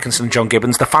stage. Neil Atkinson and John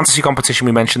Gibbons. The fantasy competition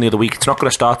we mentioned the other week, it's not going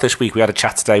to start this week. We had a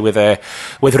chat today with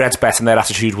Reds Bet, and their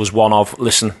attitude was one of,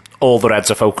 listen, all the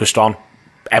Reds are focused on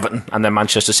Everton and then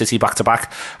Manchester City back to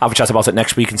back. Have a chat about it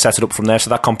next week and set it up from there. So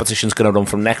that competition's going to run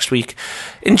from next week.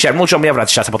 In general, John, we haven't had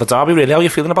a chat about the derby really. How are you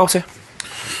feeling about it?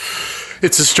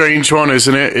 It's a strange one,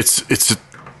 isn't it?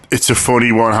 It's a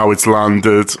funny one how it's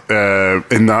landed.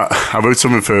 In that I wrote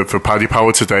something for Paddy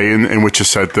Power today in which I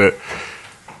said that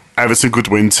Everton could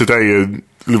win today and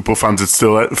Liverpool fans would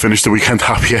still finish the weekend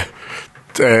happier.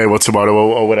 Tomorrow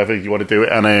or whatever you want to do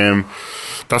it, and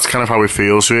that's kind of how it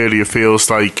feels. Really, it feels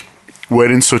like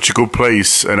we're in such a good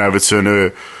place, and Everton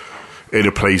are in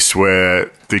a place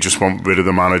where they just want rid of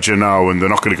the manager now, and they're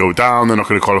not going to go down. They're not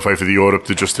going to qualify for the Europe.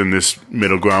 They're just in this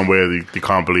middle ground where they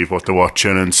can't believe what they're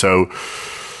watching, and so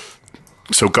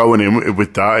going in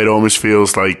with that, it almost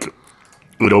feels like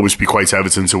it would always be quite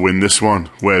Everton to win this one,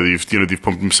 where they've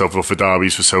pumped themselves up for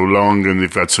derbies for so long, and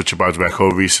they've had such a bad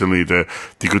record recently that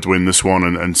they could win this one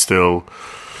and still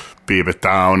be a bit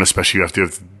down, especially after you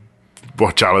have to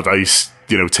watch Allardyce,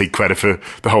 take credit for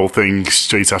the whole thing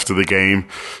straight after the game.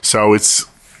 So it's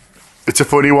a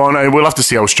funny one. We'll have to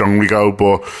see how strong we go,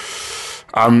 but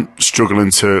I'm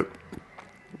struggling to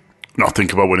not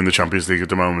think about winning the Champions League at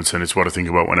the moment, and it's what I think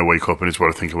about when I wake up, and it's what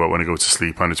I think about when I go to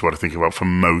sleep, and it's what I think about for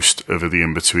most of the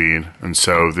in-between. And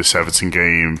so this Everton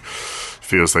game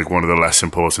feels like one of the less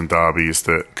important derbies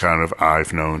that kind of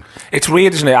I've known. It's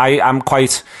weird, isn't it? I'm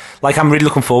really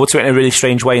looking forward to it in a really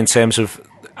strange way, in terms of,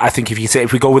 I think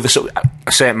if we go with a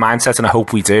certain mindset, and I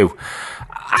hope we do,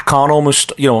 I can't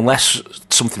almost, unless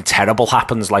something terrible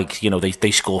happens, like,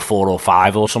 they score 4 or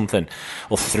 5 or something,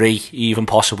 or 3 even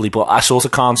possibly, but I sort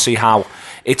of can't see how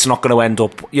it's not going to end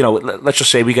up, let's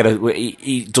just say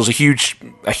he does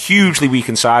a hugely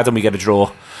weakened side and we get a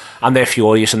draw, and they're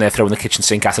furious and they're throwing the kitchen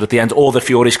sink at it at the end, or they're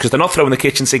furious because they're not throwing the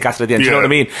kitchen sink at it at the end. Do you know what I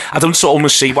mean? I don't sort of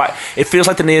almost see why. It feels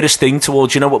like the nearest thing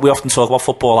towards, what we often talk about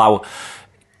football, how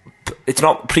it's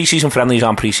not pre-season friendlies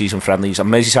aren't pre-season friendlies, and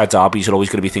Merseyside derbies are always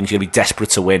going to be things you're going to be desperate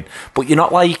to win, but you're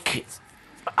not like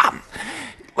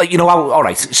all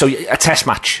right, so a test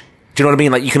match, do you know what I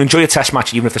mean? Like, you can enjoy a test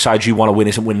match even if the side you want to win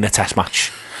isn't winning a test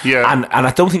match. Yeah. And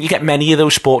I don't think you get many of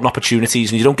those sporting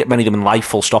opportunities, and you don't get many of them in life,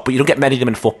 full stop, but you don't get many of them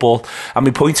in football. And my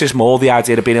point is more the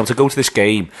idea of being able to go to this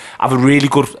game, have a really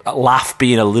good laugh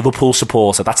being a Liverpool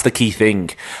supporter. That's the key thing.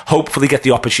 Hopefully get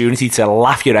the opportunity to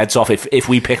laugh your heads off if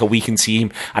we pick a weakened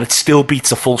team and it still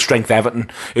beats a full strength Everton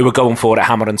who are going for it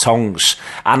hammer and tongs.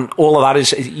 And all of that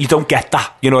is, you don't get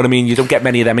that. You know what I mean? You don't get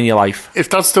many of them in your life. If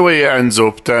that's the way it ends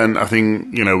up, then I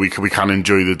think, we can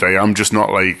enjoy the day. I'm just not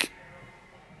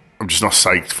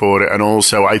psyched for it, and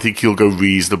also I think he'll go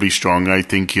reasonably strong. I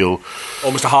think he'll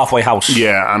almost a halfway house.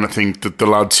 Yeah, and I think that the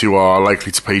lads who are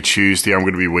likely to play Tuesday, I'm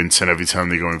going to be wincing every time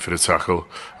they go in for the tackle,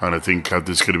 and I think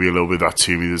there's going to be a little bit of that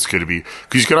to me. There's going to be,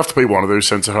 because he's going to have to play one of those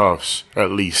centre halves at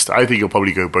least. I think he'll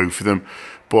probably go both of them,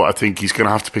 but I think he's going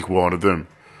to have to pick one of them.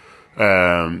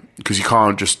 Because you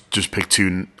can't just pick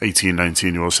 2 18,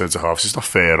 19-year-old centre halves. It's not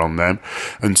fair on them,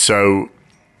 and so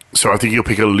I think you'll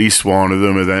pick at least one of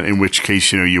them, and then in which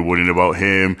case, you're worrying about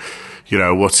him.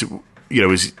 What's he going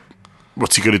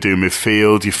to do in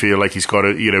midfield? You feel like he's got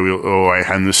to,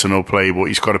 Henderson will play, but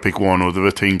he's got to pick one other,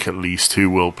 I think, at least who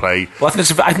will play. Well, I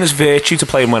think there's virtue to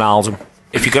playing Wijnaldum.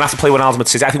 If you're going to have to play Wijnaldum at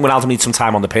City, I think Wijnaldum needs some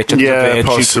time on the pitch.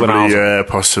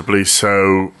 Possibly.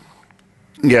 So,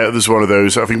 yeah, there's one of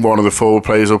those. I think one of the forward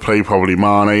players will play, probably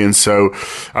Mane, and so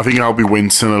I think I'll be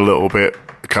wincing a little bit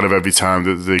kind of every time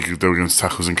that they go against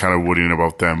tackles and kind of worrying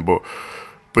about them. But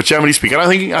generally speaking, I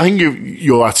think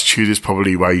your attitude is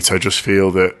probably right. I just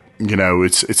feel that,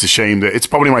 it's a shame that it's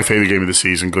probably my favourite game of the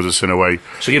season, Goodison away.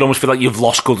 So you'd almost feel like you've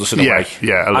lost Goodison away.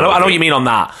 Yeah. I know what you mean on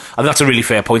that. I think that's a really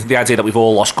fair point. The idea that we've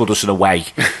all lost Goodison away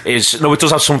is, it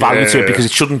does have some value to it, because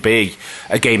it shouldn't be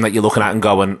a game that you're looking at and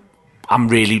going, I'm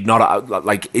really not,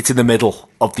 it's in the middle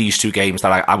of these two games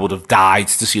that I would have died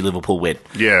to see Liverpool win.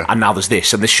 Yeah. And now there's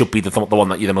this, and this should be the one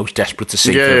that you're the most desperate to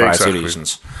see for a variety of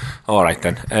reasons. All right,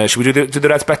 then. Should we do the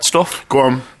Reds bet stuff? Go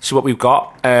on. See what we've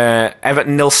got.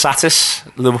 Everton 0 Satis,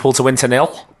 Liverpool to win to 0.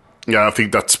 Yeah, I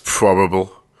think that's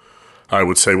probable. I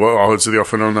would say, what odds are they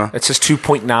offering on that? It says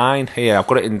 2.9 here. I've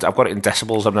got it in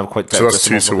decibels. I've never quite. So that's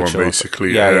 2-1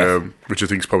 basically. Yeah. Which I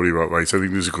think is probably about right. I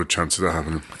think there's a good chance of that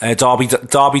happening.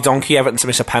 Derby donkey, Everton to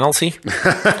miss a penalty.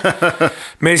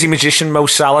 Mersey magician Mo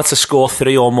Salah to score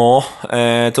 3 or more.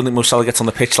 Don't think Mo Salah gets on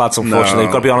the pitch, lads. Unfortunately,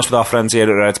 I've got to be honest with our friends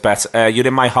here at RedsBet. You're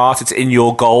in my heart. It's in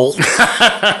your goal.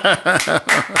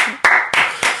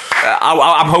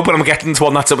 I'm hoping I'm getting to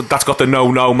one that's got the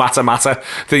no matter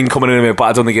thing coming in a minute, but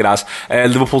I don't think it has.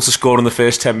 Liverpool to score in the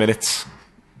first 10 minutes.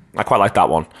 I quite like that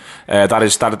one.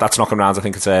 That's knocking around. I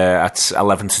think it's at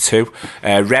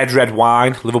 11-2. Red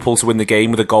wine. Liverpool to win the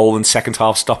game with a goal in second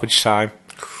half stoppage time.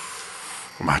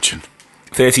 Imagine.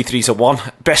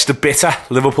 33-1. Best of bitter.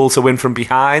 Liverpool to win from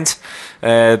behind.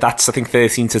 That's, I think,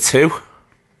 13-2.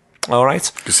 All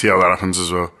right. You can see how that happens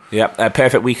as well. Yeah,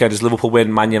 perfect weekend is Liverpool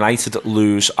win, Man United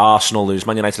lose, Arsenal lose.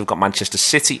 Man United have got Manchester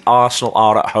City. Arsenal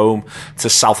are at home to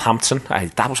Southampton.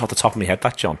 That was off the top of my head,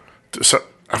 that, John. So,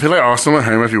 I feel like Arsenal at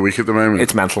home every week at the moment.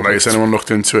 It's mental. Like, has anyone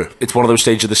looked into it? It's one of those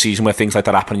stages of the season where things like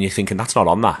that happen and you're thinking, that's not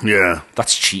on that. Yeah.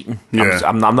 That's cheating. Yeah.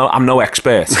 I'm no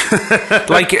expert.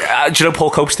 Like, do you know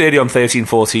Paul Cope's theory on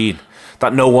 13-14?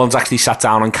 That no one's actually sat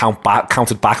down and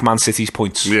counted back Man City's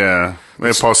points. Yeah,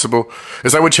 impossible.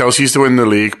 Is that what Chelsea used to win the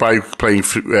league by playing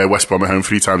West Brom at home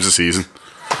 3 times a season?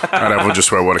 And everyone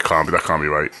just went, well, it can't be, that can't be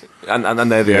right.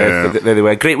 And there they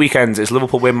were. Great weekend is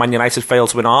Liverpool win, Man United fail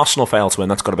to win, Arsenal fail to win.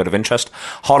 That's got a bit of interest.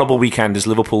 Horrible weekend is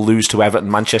Liverpool lose to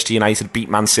Everton, Manchester United beat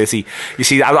Man City. You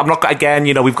see, I'm not, again,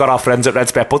 we've got our friends at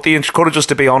RedsBet, but they encourage us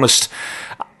to be honest.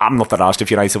 I'm not that arsed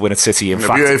if United win at City. In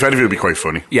fact, if anything, it would be quite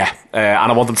funny. Yeah,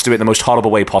 and I want them to do it in the most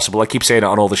horrible way possible. I keep saying it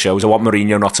on all the shows. I want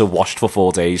Mourinho not to have washed for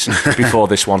 4 days before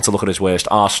this one to look at his worst.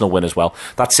 Arsenal win as well.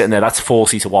 That's sitting there. That's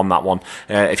 40-1, that one.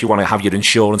 If you want to have your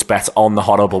insurance bet on the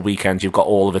horrible weekend, you've got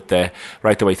all of it there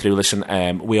right the way through.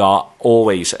 Listen, we are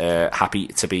always happy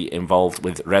to be involved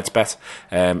with RedsBet.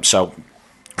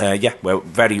 Yeah, we're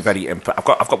very, very. I've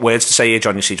got words to say here,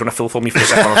 John. You see, do you want to fill for me for a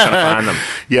second? I'm trying to find them.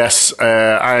 Yes,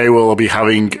 I will be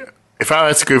having. If I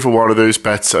had to go for one of those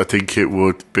bets, I think it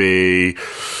would be.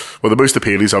 Well, the most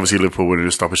appealing is obviously Liverpool winning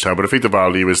a stoppage time, but I think the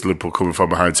value is Liverpool coming from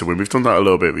behind to win. We've done that a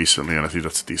little bit recently, and I think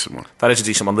that's a decent one. That is a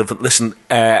decent one. Listen,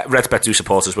 RedsBet do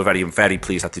support us. We're very, very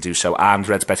pleased that they do so, and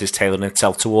RedsBet is tailoring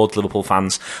itself towards Liverpool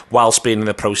fans whilst being in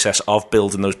the process of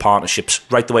building those partnerships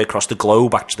right the way across the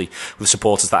globe, actually, with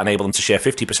supporters that enable them to share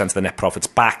 50% of the net profits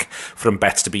back from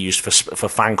bets to be used for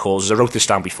fan causes. I wrote this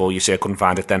down before, you see I couldn't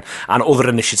find it then, and other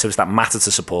initiatives that matter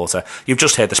to supporter. You've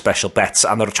just heard the special bets,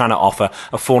 and they're trying to offer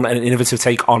a fun and innovative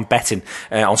take on betting,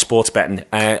 on sports betting,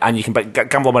 and you can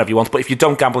gamble on whatever you want, but if you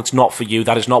don't gamble, it's not for you.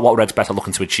 That is not what RedsBet are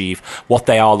looking to achieve. What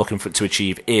they are looking to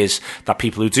achieve is that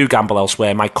people who do gamble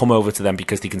elsewhere might come over to them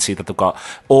because they can see that they've got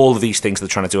all of these things they're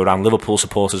trying to do around Liverpool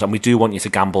supporters, and we do want you to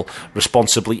gamble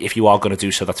responsibly if you are going to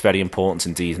do so. That's very important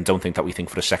indeed, and don't think that we think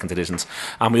for a second it isn't.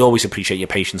 And we always appreciate your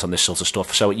patience on this sort of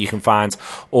stuff, so you can find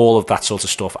all of that sort of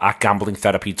stuff at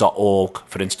gamblingtherapy.org,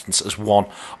 for instance, as one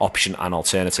option and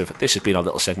alternative. This has been our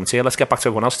little segment here. Let's get back to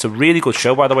everyone else. It's a really good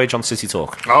show, by the way, John. City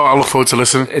Talk. Oh, I look forward to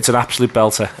listening. It's an absolute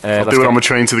belter. I'll do it on my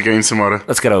train to the game tomorrow.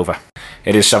 Let's get over.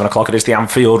 It is 7 o'clock. It is the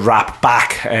Anfield Wrap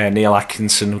back. Neil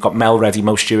Atkinson, we've got Mel Reddy,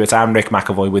 Mo Stewart, and Rick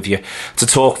McAvoy with you to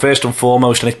talk first and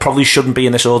foremost, and it probably shouldn't be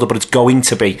in this order, but it's going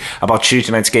to be about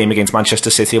Tuesday night's game against Manchester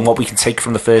City and what we can take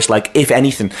from the first leg, if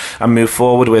anything, and move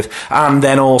forward with. And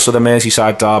then also the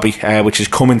Merseyside derby, which is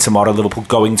coming tomorrow. Liverpool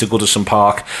going to Goodison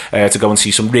Park to go and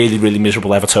see some really, really miserable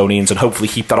Evertonians and hopefully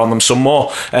keep that on them some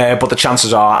more. But the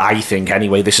chances are, I think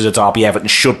anyway, this is a derby Everton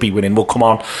should be winning. We'll come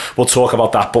on, we'll talk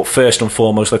about that, but first and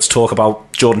foremost, let's talk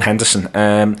about Jordan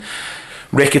Henderson.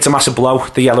 Rick, it's a massive blow,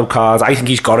 the yellow card. I think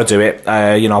he's got to do it.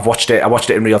 I've watched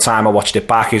it in real time. I watched it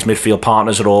back. His midfield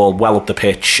partners are all well up the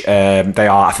pitch. I think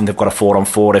they've got a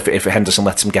 4-on-4 if Henderson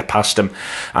lets him get past him.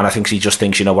 And I think he just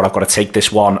thinks, you know what, I've got to take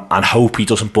this one and hope he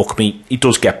doesn't book me. He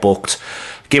does get booked.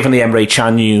 Given the Emre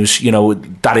Can news,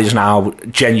 that is now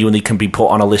genuinely can be put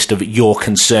on a list of your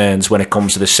concerns when it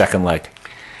comes to this second leg.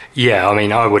 Yeah, I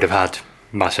mean, I would have had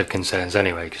massive concerns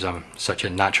anyway because I'm such a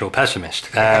natural pessimist.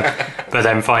 But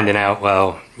then finding out,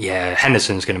 well, yeah,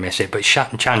 Henderson's going to miss it, but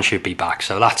Can should be back.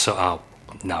 So that's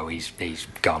no, he's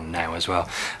gone now as well.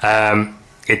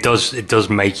 It does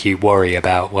make you worry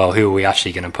about, well, who are we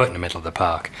actually going to put in the middle of the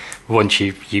park? Once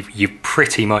you've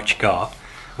pretty much got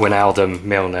Wijnaldum,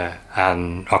 Milner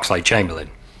and Oxlade-Chamberlain.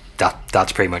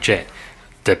 That's pretty much it.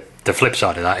 The flip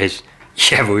side of that is,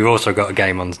 yeah, but we've also got a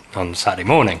game on Saturday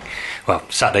morning. Well,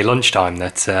 Saturday lunchtime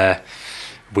that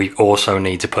we also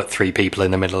need to put 3 people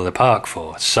in the middle of the park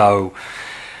for. So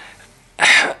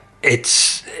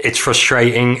it's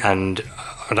frustrating, and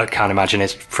I can't imagine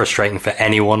it's frustrating for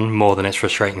anyone more than it's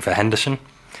frustrating for Henderson,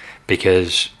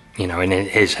 because, in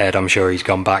his head, I'm sure he's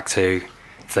gone back to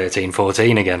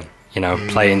 13-14 again.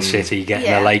 Playing City,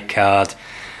 getting a late card,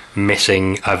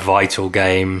 missing a vital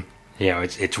game.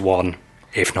 It's 1,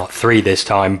 if not 3 this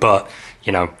time, but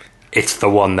it's the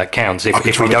one that counts.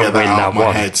 If we don't win that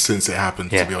one, head since it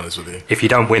happened, to be honest with you, if you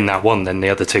don't win that one, then the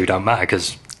other 2 don't matter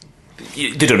because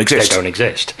they don't exist. They don't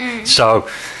exist. So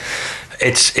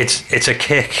it's a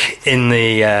kick in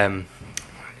the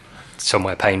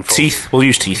somewhere painful. Teeth. We'll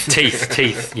use teeth.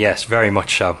 Teeth. Yes, very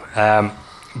much so.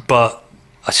 But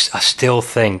I still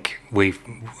think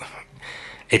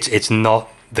it's not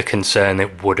the concern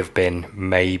it would have been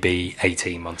maybe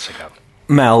 18 months ago.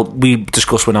 Mel, we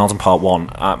discussed Wijnaldum part one.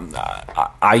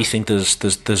 I think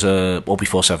there's a, well,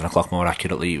 before 7 o'clock more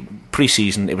accurately,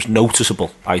 pre-season, it was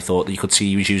noticeable, I thought, that you could see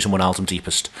he was using Wijnaldum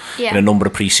deepest in a number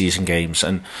of pre-season games.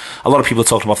 And a lot of people are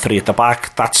talking about 3 at the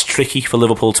back. That's tricky for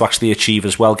Liverpool to actually achieve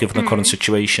as well, given the current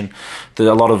situation. There's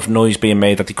a lot of noise being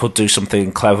made that he could do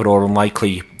something clever or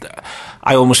unlikely.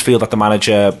 I almost feel that the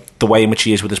manager, the way in which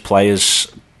he is with his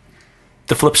players,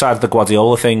 the flip side of the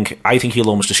Guardiola thing, I think he'll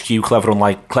almost eschew clever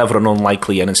and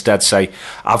unlikely and instead say,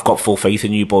 I've got full faith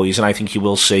in you boys. And I think you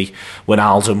will see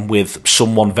Wijnaldum with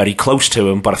someone very close to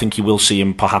him, but I think you will see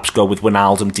him perhaps go with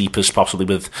Wijnaldum deepest, possibly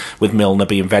with Milner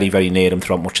being very, very near him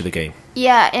throughout much of the game.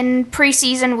 Yeah, in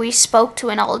pre-season we spoke to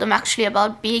Wijnaldum actually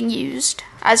about being used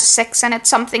as a 6, and it's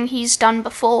something he's done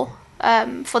before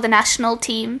for the national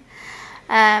team.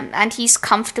 And he's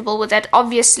comfortable with it.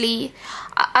 Obviously,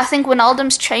 I think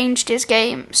Wijnaldum's changed his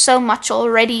game so much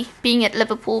already being at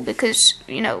Liverpool because,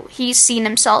 he's seen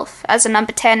himself as a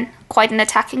number 10, quite an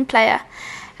attacking player.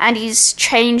 And he's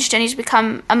changed and he's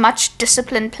become a much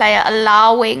disciplined player,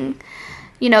 allowing,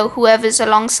 whoever's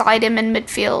alongside him in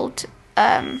midfield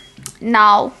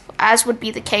now, as would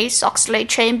be the case,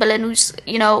 Oxlade-Chamberlain, who's,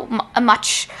 a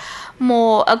much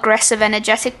more aggressive,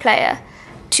 energetic player,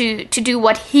 to do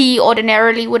what he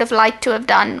ordinarily would have liked to have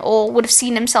done or would have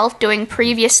seen himself doing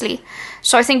previously.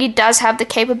 So I think he does have the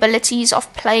capabilities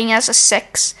of playing as a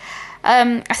 6.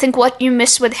 I think what you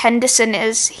miss with Henderson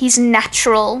is he's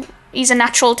natural. He's a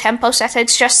natural tempo setter.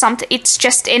 It's just something. It's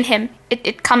just in him.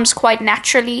 It comes quite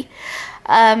naturally.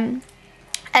 And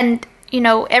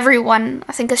everyone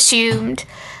I think assumed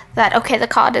that, okay, the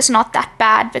card is not that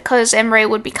bad because Emre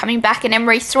would be coming back, and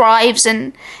Emre thrives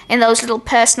in those little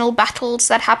personal battles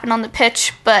that happen on the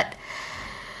pitch, but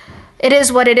it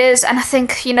is what it is. And I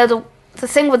think, the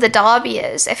thing with the derby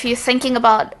is, if you're thinking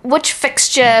about which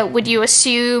fixture would you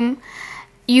assume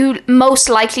you most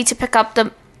likely to pick up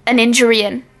an injury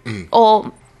in,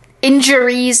 or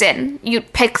injuries in,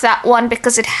 you'd pick that one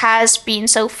because it has been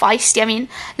so feisty. I mean,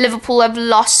 Liverpool have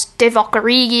lost Divock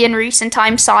Origi in recent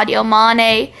times, Sadio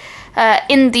Mane,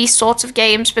 in these sorts of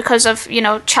games because of,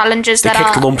 challenges they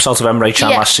kicked lumps out of Emre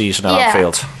Can last season at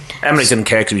Anfield. Emre didn't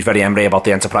care because he was very Emre about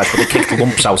the enterprise, but they kicked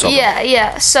lumps out of him.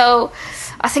 Yeah. So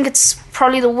I think it's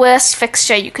probably the worst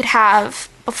fixture you could have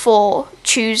before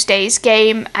Tuesday's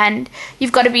game, and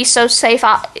you've got to be so safe.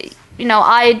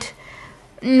 I'd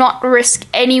not risk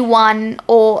anyone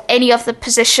or any of the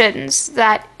positions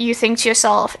that you think to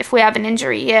yourself, if we have an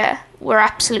injury here, we're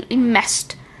absolutely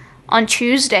messed on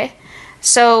Tuesday.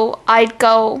 So I'd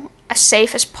go as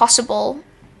safe as possible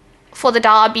for the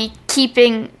derby,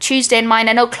 keeping Tuesday in mind.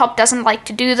 I know Klopp doesn't like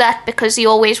to do that because he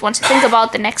always wants to think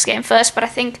about the next game first, but I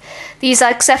think these are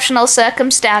exceptional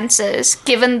circumstances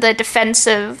given the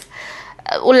defensive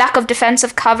or lack of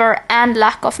defensive cover and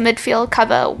lack of midfield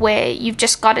cover, where you've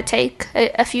just got to take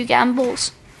a few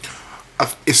gambles.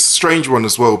 It's a strange one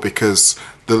as well because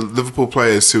the Liverpool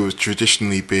players who have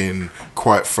traditionally been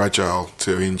quite fragile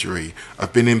to injury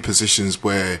have been in positions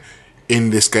where, in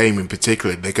this game in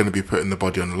particular, they're going to be putting the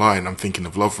body on the line. I'm thinking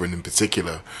of Lovren in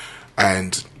particular,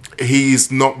 and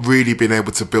he's not really been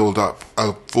able to build up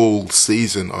a full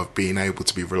season of being able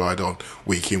to be relied on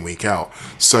week in, week out.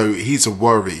 So he's a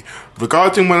worry.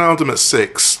 Regarding Wijnaldum at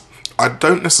 6, I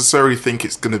don't necessarily think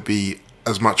it's going to be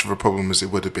as much of a problem as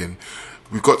it would have been.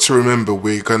 We've got to remember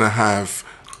we're going to have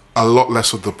a lot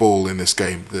less of the ball in this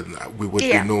game than we would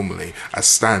be normally as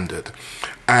standard.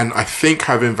 And I think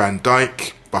having Van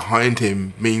Dijk behind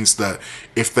him means that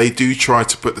if they do try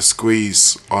to put the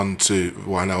squeeze onto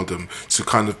Wijnaldum to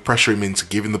kind of pressure him into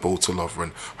giving the ball to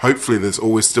Lovren, hopefully there's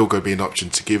always still going to be an option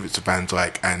to give it to Van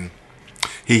Dijk, and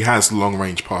he has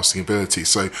long-range passing ability.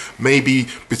 So maybe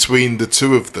between the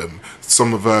two of them,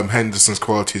 some of Henderson's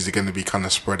qualities are going to be kind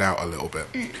of spread out a little bit.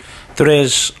 There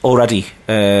is already,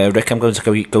 Rick, I'm going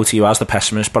to go to you as the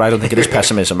pessimist, but I don't think it is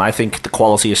pessimism. I think the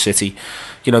quality of City,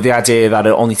 the idea that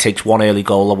it only takes one early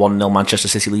goal, a 1-0 Manchester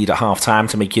City lead at half-time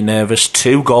to make you nervous,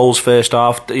 2 goals first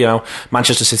half,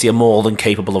 Manchester City are more than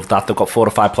capable of that. They've got 4 or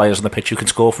 5 players on the pitch who can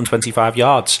score from 25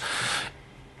 yards.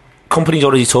 Company's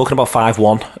already talking about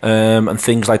 5-1 and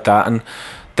things like that, and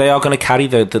they are going to carry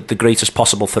the greatest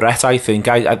possible threat, I think.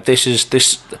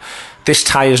 This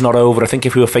tie is not over. I think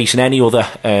if we were facing any other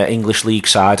English league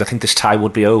side, I think this tie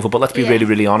would be over. But let's be really,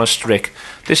 really honest, Rick.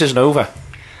 This isn't over.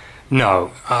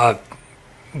 No.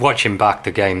 Watching back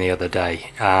the game the other day,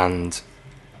 and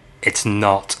it's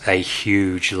not a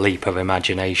huge leap of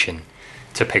imagination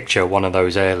to picture one of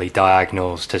those early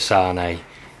diagonals to Sane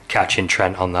catching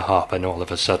Trent on the hop, and all of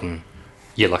a sudden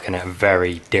you're looking at a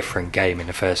very different game in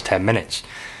the first 10 minutes.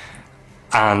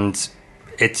 And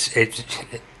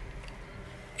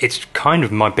it's kind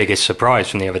of my biggest surprise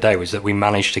from the other day was that we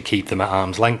managed to keep them at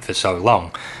arm's length for so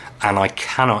long, and I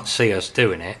cannot see us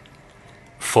doing it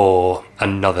for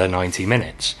another 90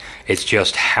 minutes. It's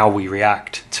just how we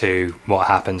react to what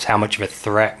happens, how much of a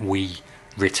threat we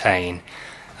retain.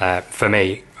 For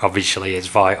me, obviously, it's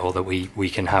vital that we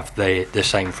can have the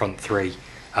same front three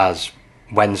as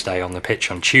Wednesday on the pitch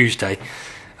on Tuesday,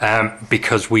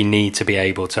 because we need to be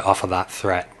able to offer that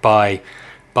threat by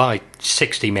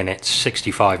 60 minutes,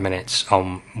 65 minutes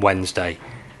on Wednesday.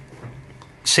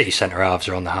 City centre halves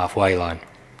are on the halfway line.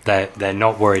 They're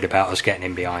not worried about us getting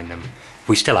in behind them.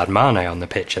 We still had Mane on the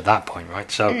pitch at that point, right?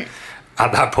 So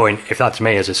at that point, if that's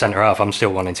me as a centre half, I'm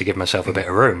still wanting to give myself a bit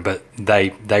of room, but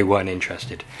they weren't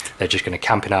interested. They're just going to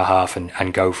camp in our half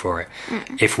and go for it.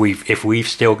 If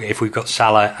we've got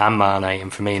Salah and Mane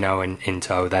and Firmino in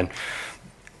tow,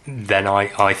 then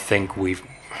I think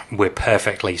we're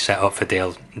perfectly set up for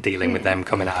dealing with them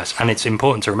coming at us. And it's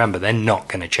important to remember they're not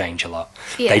going to change a lot.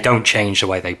 Yeah. They don't change the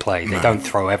way they play. They don't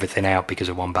throw everything out because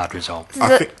of one bad result.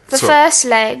 The first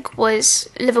leg was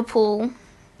Liverpool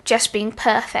just being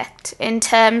perfect in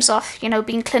terms of,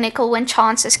 being clinical when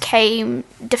chances came,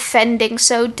 defending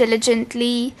so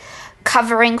diligently,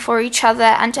 covering for each other,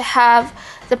 and to have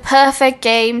the perfect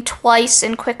game twice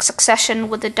in quick succession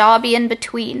with the derby in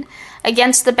between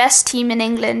against the best team in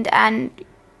England and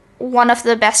one of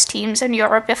the best teams in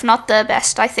Europe, if not the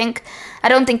best. I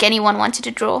don't think anyone wanted to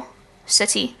draw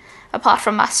City, apart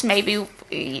from us, maybe,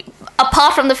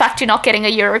 apart from the fact you're not getting a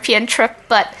European trip,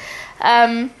 but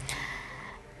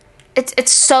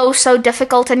it's so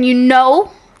difficult, and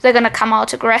they're going to come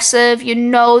out aggressive,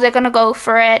 they're going to go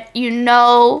for it,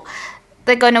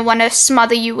 they're going to want to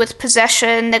smother you with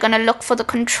possession, they're going to look for the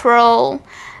control.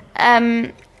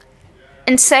 In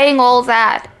saying all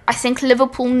that, I think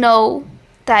Liverpool know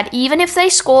that even if they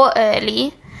score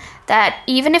early, that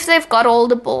even if they've got all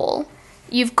the ball,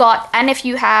 and if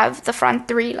you have the front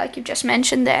three, like you just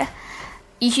mentioned there,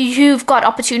 you've got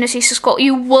opportunities to score.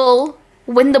 You will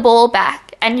win the ball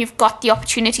back, and you've got the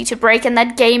opportunity to break, and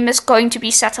that game is going to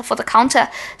be set up for the counter.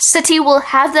 City will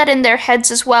have that in their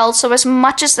heads as well, so as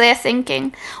much as they're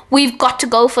thinking, we've got to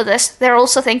go for this, they're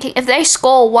also thinking, if they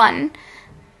score one,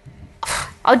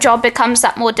 our job becomes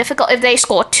that more difficult. If they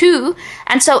score two,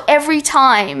 and so every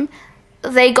time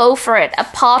they go for it, a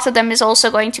part of them is also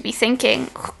going to be thinking,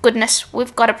 goodness,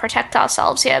 we've got to protect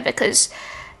ourselves here, because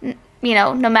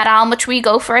no matter how much we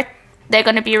go for it, they're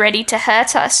going to be ready to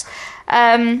hurt us.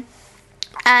 And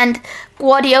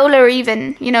Guardiola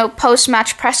even,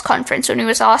 post-match press conference, when he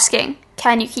was asking,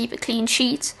 can you keep a clean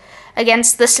sheet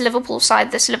against this Liverpool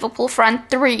side, this Liverpool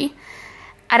front three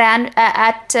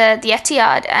at the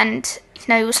Etihad, and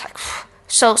he was like,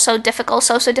 so difficult,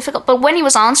 so difficult. But when he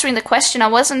was answering the question, I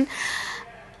wasn't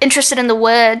interested in the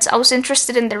words. I was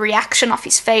interested in the reaction of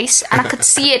his face, and I could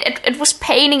see it. It was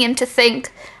paining him to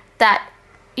think that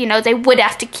they would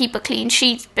have to keep a clean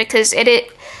sheet, because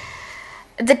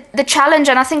the challenge,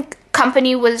 and I think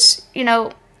Kompany was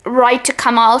right to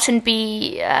come out and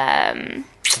be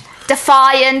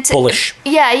defiant, bullish.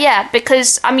 Yeah,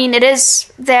 because it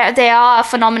is they are a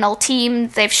phenomenal team.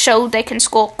 They've showed they can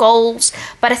score goals,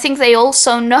 but I think they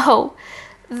also know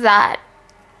that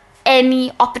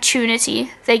any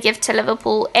opportunity they give to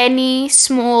Liverpool, any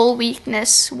small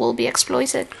weakness will be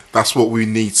exploited. That's what we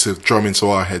need to drum into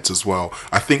our heads as well.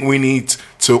 I think we need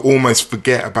to almost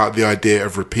forget about the idea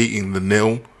of repeating the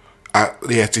 0 at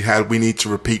the Etihad. We need to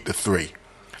repeat the 3.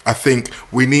 I think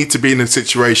we need to be in a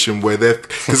situation where they've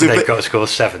got to score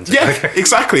 7. Yeah,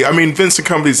 exactly. Vincent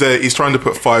Kompany's there. He's trying to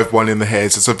put 5-1 in the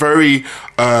heads. It's a very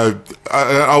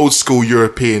old school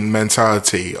European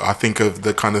mentality. I think of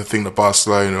the kind of thing that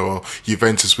Barcelona or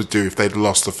Juventus would do if they'd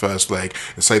lost the first leg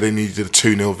and say they needed a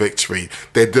 2-0 victory.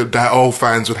 Their old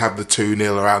fans would have the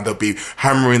 2-0 around. They'll be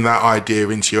hammering that idea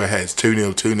into your heads,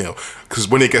 2-0, 2-0. Because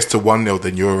when it gets to 1-0,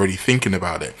 then you're already thinking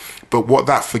about it. But what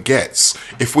that forgets,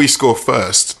 if we score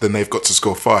first, then they've got to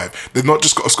score 5. They've not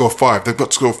just got to score 5, they've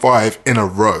got to score 5 in a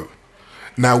row.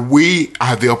 Now, we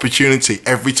have the opportunity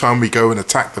every time we go and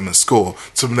attack them and score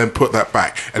to then put that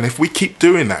back. And if we keep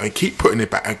doing that and keep putting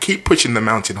it back and keep pushing the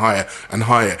mountain higher and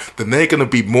higher, then they're going to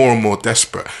be more and more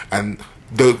desperate. And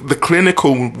the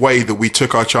clinical way that we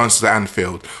took our chances at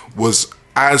Anfield was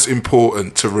as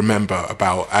important to remember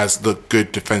about as the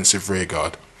good defensive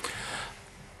rearguard.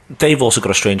 they've also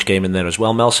got a strange game in there as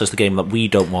well. Mel says the game that we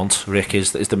don't want, Rick,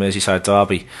 is the Merseyside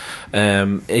derby.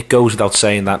 It goes without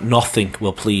saying that nothing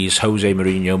will please Jose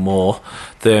Mourinho more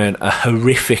than a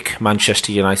horrific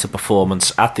Manchester United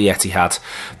performance at the Etihad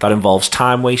that involves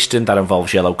time wasting, that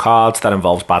involves yellow cards, that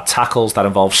involves bad tackles, that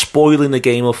involves spoiling the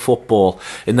game of football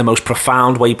in the most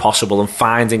profound way possible and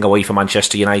finding a way for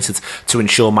Manchester United to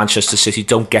ensure Manchester City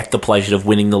don't get the pleasure of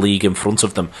winning the league in front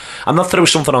of them. And that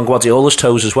throws something on Guardiola's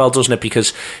toes as well, doesn't it?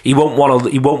 Because he won't want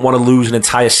to lose an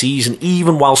entire season,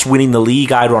 even whilst winning the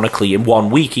league. Ironically, in 1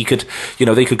 week, he could,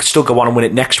 they could still go on and win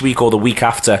it next week or the week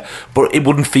after, but it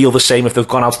wouldn't feel the same if they've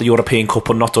gone out to the European Cup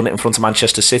and not done it in front of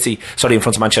in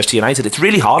front of Manchester United. It's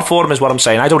really hard for him, is what I'm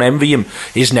saying. I don't envy him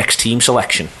his next team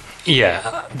selection.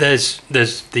 Yeah, there's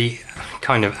the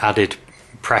kind of added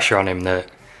pressure on him that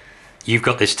you've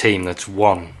got this team that's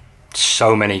won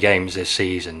so many games this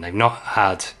season. They've not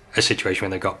had a situation where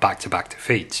they've got back-to-back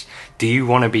defeats. Do you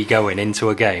want to be going into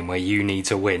a game where you need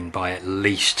to win by at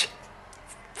least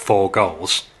 4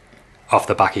 goals off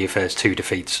the back of your first 2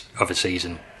 defeats of a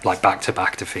season, like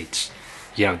back-to-back defeats?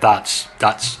 That's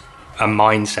a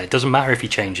mindset. Doesn't matter if he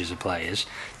changes the players,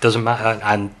 doesn't matter,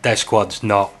 and their squad's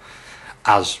not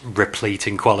as replete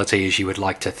in quality as you would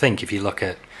like to think. If you look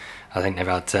at, I think they've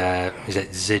had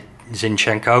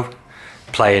Zinchenko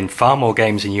playing far more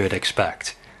games than you would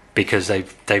expect, because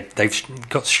they've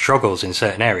got struggles in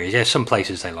certain areas. Yeah, some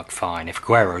places they look fine. If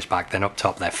Aguero's back, then up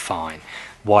top they're fine.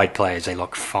 Wide players, they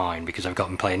look fine because they've got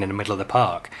them playing in the middle of the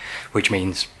park, which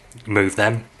means move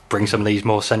them, bring some of these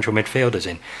more central midfielders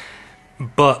in.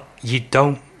 But you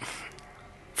don't.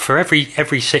 For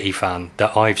every City fan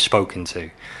that I've spoken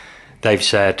to, they've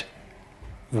said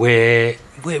we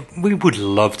would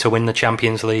love to win the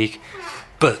Champions League,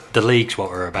 but the league's what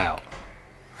we're about.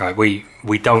 Right, we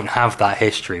don't have that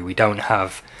history. We don't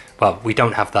have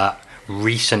that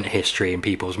recent history in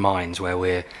people's minds where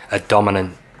we're a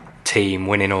dominant team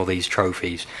winning all these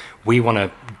trophies. We want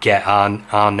to get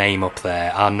our name up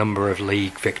there, our number of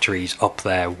league victories up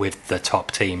there with the top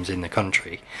teams in the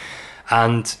country.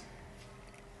 And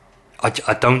I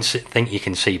don't think you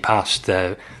can see past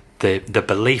the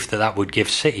belief that would give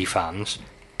City fans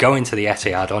going to the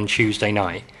Etihad on Tuesday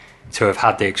night to have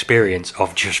had the experience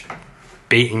of just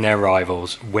beating their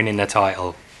rivals, winning the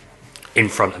title in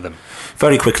front of them.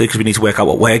 Very quickly, because we need to work out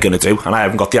what we're going to do, and I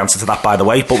haven't got the answer to that, by the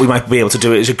way, but we might be able to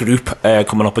do it as a group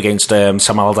coming up against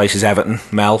Sam Allardyce's Everton,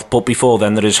 Mel. But before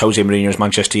then, there is Jose Mourinho's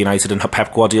Manchester United and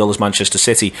Pep Guardiola's Manchester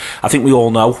City. I think we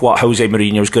all know what Jose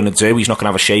Mourinho is going to do. He's not going to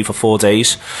have a shave for 4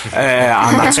 days,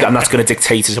 and that's going to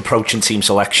dictate his approach and team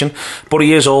selection. But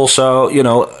he is also,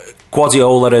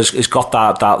 Guardiola has got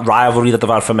that rivalry that they've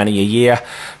had for many a year.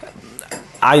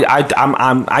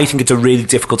 I think it's a really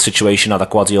difficult situation now that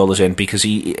Guardiola's in, because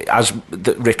he, as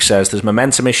Rick says, there's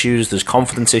momentum issues, there's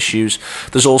confidence issues,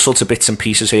 there's all sorts of bits and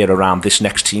pieces here around this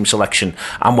next team selection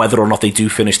and whether or not they do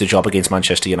finish the job against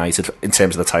Manchester United in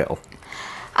terms of the title.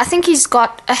 I think he's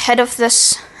got ahead of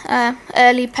this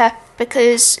early, Pep,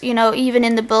 because even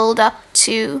in the build-up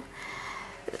to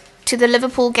the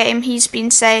Liverpool game, he's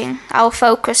been saying our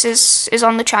focus is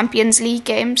on the Champions League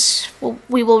games.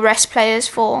 We will rest players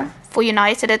for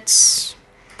United. It's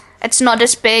not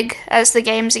as big as the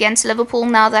games against Liverpool.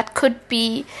 Now, that could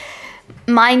be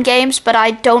mind games, but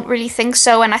I don't really think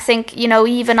so. And I think,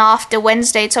 even after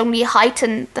Wednesday, it's only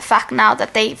heightened the fact now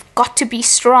that they've got to be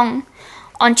strong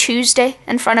on Tuesday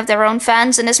in front of their own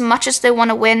fans. And as much as they want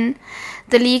to win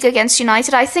the league against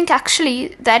United, I think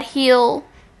actually that he'll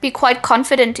be quite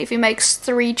confident if he makes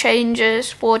 3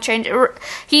 changes, 4 changes.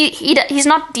 He's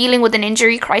not dealing with an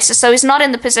injury crisis, so he's not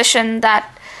in the position that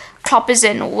Klopp is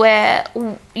in, where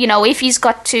if he's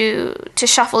got to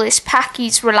shuffle his pack,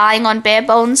 he's relying on bare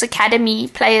bones academy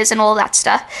players and all that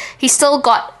stuff. He's still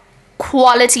got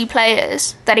quality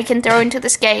players that he can throw into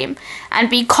this game and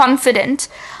be confident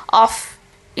of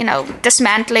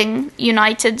dismantling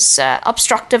United's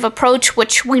obstructive approach,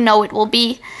 which we know it will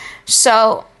be.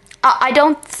 So I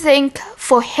don't think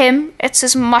for him it's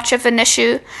as much of an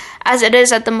issue as it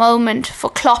is at the moment for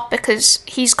Klopp, because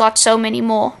he's got so many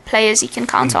more players he can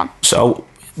count on. So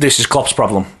this is Klopp's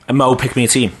problem. And Mo, pick me a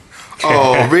team.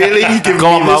 Oh, really? You give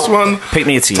Go me on, this Mo. one? Pick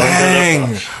me a team.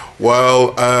 Dang.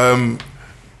 Well,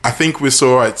 I think we're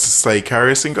all right to say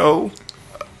Karius in goal.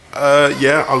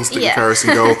 I'll stick with Karius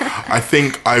in goal. I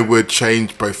think I would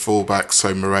change both fullbacks,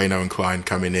 so Moreno and Klein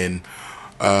coming in.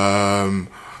 I'm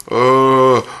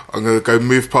going to go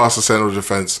move past the central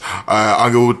defence.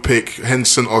 I would pick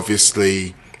Henson,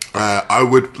 obviously. I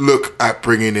would look at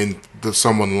bringing in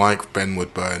someone like Ben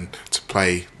Woodburn to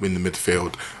play in the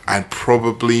midfield, and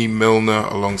probably Milner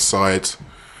alongside.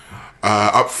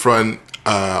 Up front,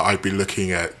 I'd be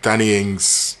looking at Danny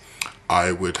Ings.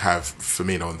 I would have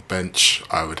Firmino on the bench.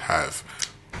 I would have...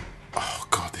 Oh,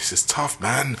 God, this is tough,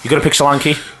 man. You got to pick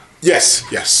Solanke? Yes.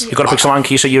 You've got to pick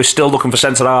Solanke, so you're still looking for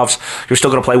centre-halves. You're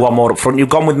still going to play one more up front. You've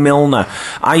gone with Milner.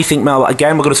 I think, Mel,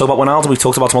 again, we're going to talk about Wijnaldum. We've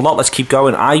talked about him a lot. Let's keep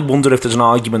going. I wonder if there's an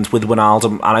argument with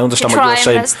Wijnaldum, and I understand what you're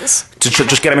saying. To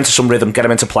just get him into some rhythm, get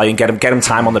him into play, and get him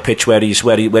time on the pitch where he's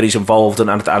involved and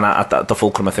at the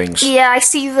fulcrum of things. Yeah, I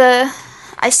see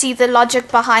the logic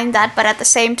behind that, but at the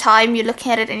same time, you're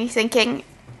looking at it and you're thinking,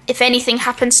 if anything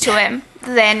happens to him,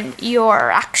 then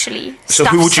you're actually So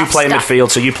who would you play in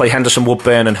midfield? So you play Henderson,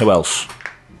 Woodburn, and who else?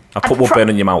 I put Woodburn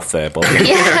in your mouth there, but...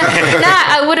 Yeah,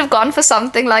 I would have gone for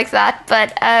something like that,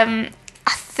 but I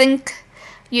think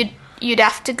you'd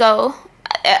have to go...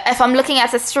 If I'm looking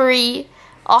at the three,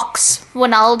 Ox,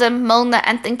 Wijnaldum, Milner,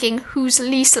 and thinking who's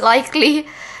least likely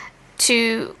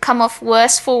to come off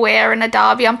worse for wear in a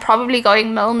derby, I'm probably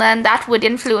going Milner, and that would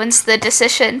influence the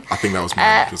decision. I think that was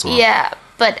my pick as well. Yeah,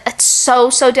 but it's so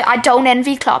I don't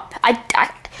envy Klopp.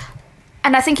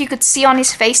 And I think you could see on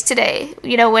his face today,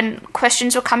 when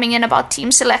questions were coming in about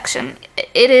team selection,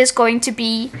 it is going to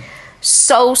be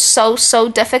so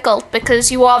difficult,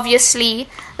 because you obviously,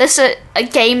 this is a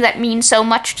game that means so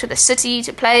much to the city,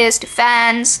 to players, to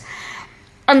fans,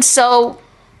 and so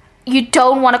you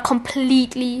don't want to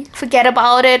completely forget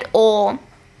about it or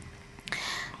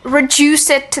reduce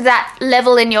it to that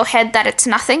level in your head that it's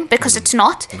nothing, because it's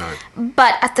not. No.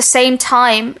 But at the same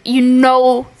time, you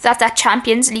know that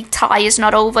Champions League tie is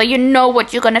not over. You know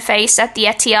what you're going to face at the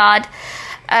Etihad.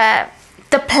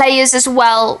 The players as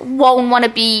well won't want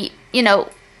to be,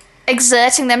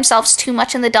 exerting themselves too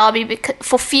much in the derby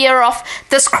for fear of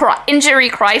this injury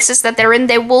crisis that they're in.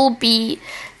 There will be,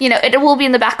 it will be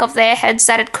in the back of their heads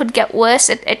that it could get worse.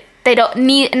 They don't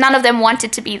need. None of them want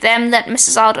it to be them that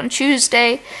misses out on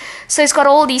Tuesday. So it's got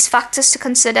all these factors to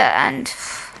consider, and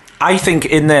I think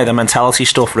in there the mentality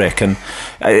stuff, Rick, and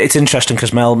it's interesting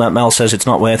because Mel says it's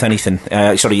not worth anything.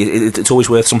 It's always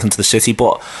worth something to the city,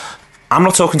 but I'm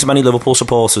not talking to many Liverpool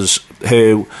supporters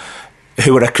who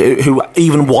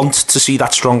even want to see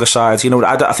that stronger side.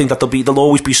 I think that there'll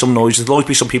always be some noise. There'll always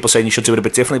be some people saying you should do it a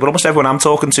bit differently, but almost everyone I'm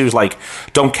talking to is like,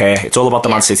 don't care. It's all about the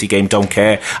Man City game, don't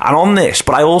care. And on this,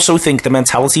 but I also think the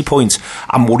mentality point,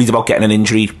 I'm worried about getting an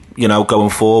injury, going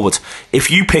forward. If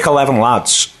you pick 11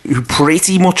 lads who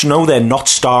pretty much know they're not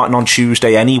starting on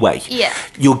Tuesday anyway,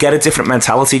 you'll get a different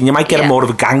mentality, and you might get a more of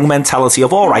a gang mentality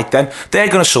of, all right then, they're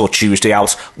going to sort Tuesday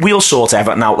out, we'll sort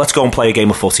Everton out, let's go and play a game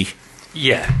of footy.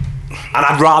 Yeah. And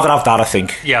I'd rather have that, I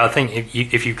think. Yeah, I think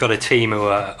if you've got a team who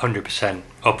are 100%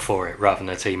 up for it, rather than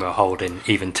a team who are holding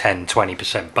even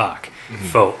 10-20% back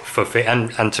for fit,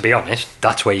 and to be honest,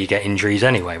 that's where you get injuries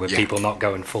anyway, with people not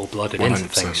going full-blooded 100%. Into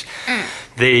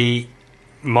things.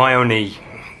 My only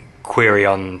query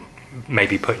on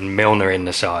maybe putting Milner in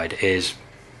the side is,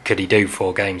 could he do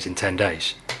 4 games in 10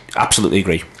 days? Absolutely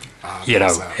agree.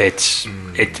 It's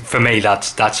for me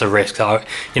that's a risk.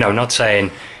 Not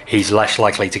saying he's less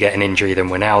likely to get an injury than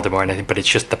Wijnaldum or anything, but it's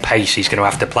just the pace he's going to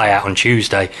have to play out on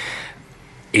Tuesday.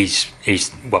 He's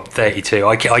 32.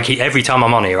 I keep every time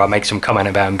I'm on here, I make some comment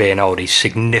about him being old. He's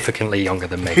significantly younger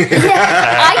than me.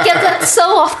 I get that so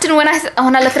often when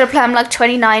I look at a player. I'm like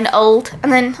 29, old,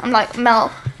 and then I'm like,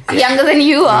 Mel, younger than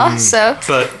you are. So,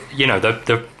 but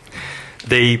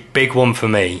the big one for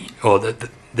me, or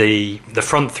the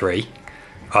front three,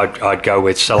 I'd go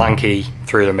with Solanke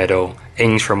through the middle,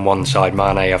 Ings from one side,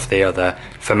 Mane off the other,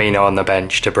 Firmino on the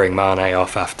bench to bring Mane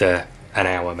off after an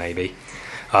hour maybe.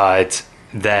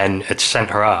 Then at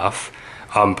centre half,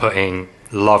 I'm putting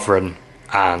Lovren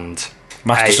and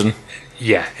Masterson.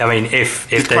 I mean, if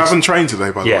did Klavan train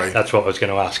today, by the way? Yeah, that's what I was going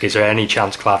to ask. Is there any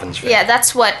chance Klavan's fit? Yeah,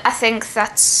 that's what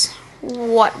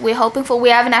we're hoping for. We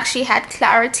haven't actually had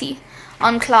clarity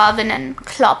on Klavan, and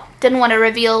Klopp didn't want to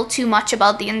reveal too much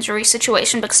about the injury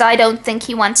situation because I don't think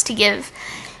he wants to give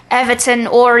Everton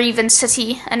or even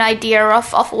City an idea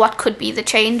of what could be the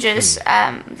changes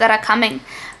that are coming.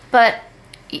 But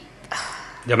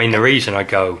I mean, the reason I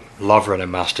go Lovren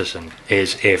and Masterson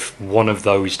is if one of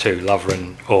those two,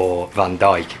 Lovren or Van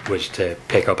Dijk, was to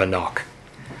pick up a knock,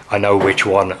 I know which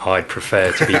one I'd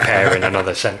prefer to be pairing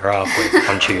another centre-half with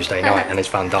on Tuesday night, and it's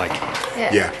Van Dijk.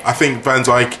 Yeah, I think Van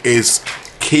Dijk is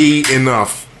key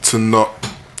enough to not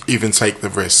even take the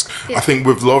risk. I think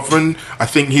with Lovren, I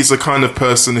think he's the kind of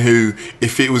person who,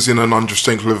 if it was in an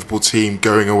understrength Liverpool team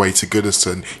going away to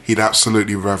Goodison, he'd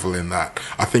absolutely revel in that.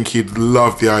 I think he'd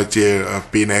love the idea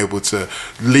of being able to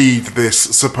lead this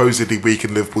supposedly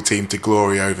weakened Liverpool team to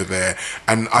glory over there.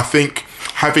 And I think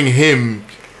having him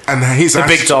And he's the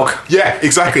big dog. Yeah,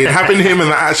 exactly. And having him, and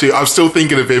actually, I'm still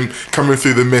thinking of him coming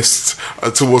through the mist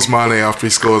towards Mane after he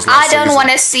scores. I don't want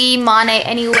to see Mane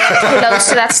anywhere close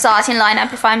to that starting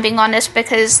lineup, if I'm being honest,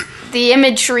 because the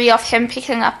imagery of him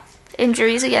picking up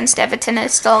injuries against Everton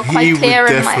is still quite clear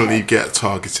in my head. He would definitely get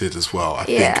targeted as well.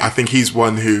 I think he's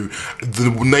one who,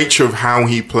 the nature of how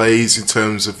he plays in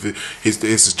terms of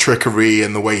his trickery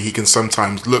and the way he can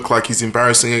sometimes look like he's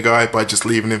embarrassing a guy by just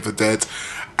leaving him for dead.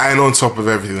 And on top of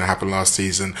everything that happened last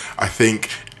season, I think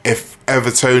if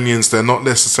Evertonians, they're not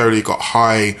necessarily got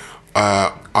high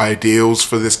ideals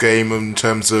for this game in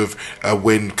terms of a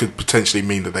win could potentially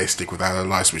mean that they stick with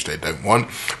Allardyce, which they don't want.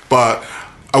 But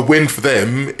a win for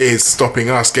them is stopping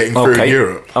us getting through in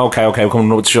Europe. Okay, we're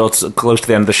coming up close to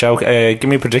the end of the show. Give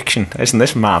me a prediction. Isn't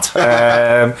this mad?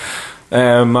 Mo?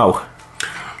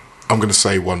 I'm going to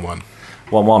say 1-1.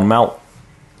 1-1, Mel?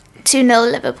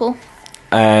 2-0 Liverpool.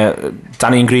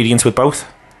 Danny, ingredients with both?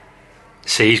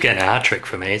 See, he's getting a hat-trick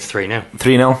for me. It's 3-0.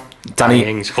 3-0. Danny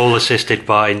Ings, all assisted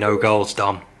by no goals,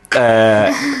 Dom.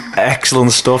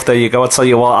 Excellent stuff. There you go. I tell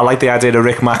you what, I like the idea of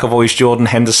Rick McAvoy's Jordan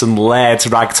Henderson led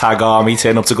ragtag army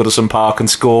turning up to Goodison Park and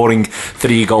scoring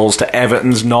 3 goals to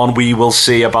Everton's none. We will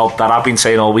see about that. I've been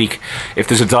saying all week, if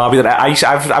there's a derby that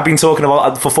I've been talking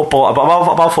about for football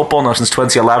about football now since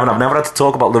 2011. I've never had to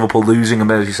talk about Liverpool losing a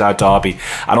Merseyside derby,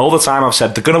 and all the time I've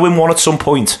said they're going to win one at some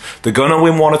point. They're going to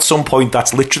win one at some point.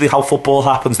 That's literally how football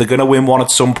happens. They're going to win one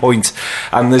at some point.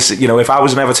 And this, if I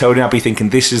was an Evertonian, I'd be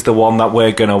thinking this is the one that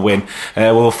we're going to win.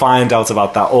 We'll find out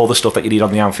about that, all the stuff that you need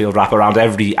on the Anfield Wrap around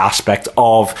every aspect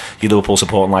of your Liverpool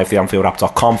supporting life,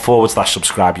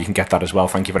 theanfieldwrap.com/subscribe. You can get that as well.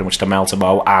 Thank you very much to Mel, to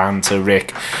Mo and to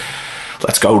Rick.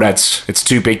 Let's go Reds. It's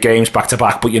 2 big games back to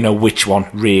back, but you know which one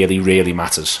really, really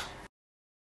matters.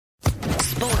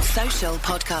 Sports Social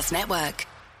Podcast Network.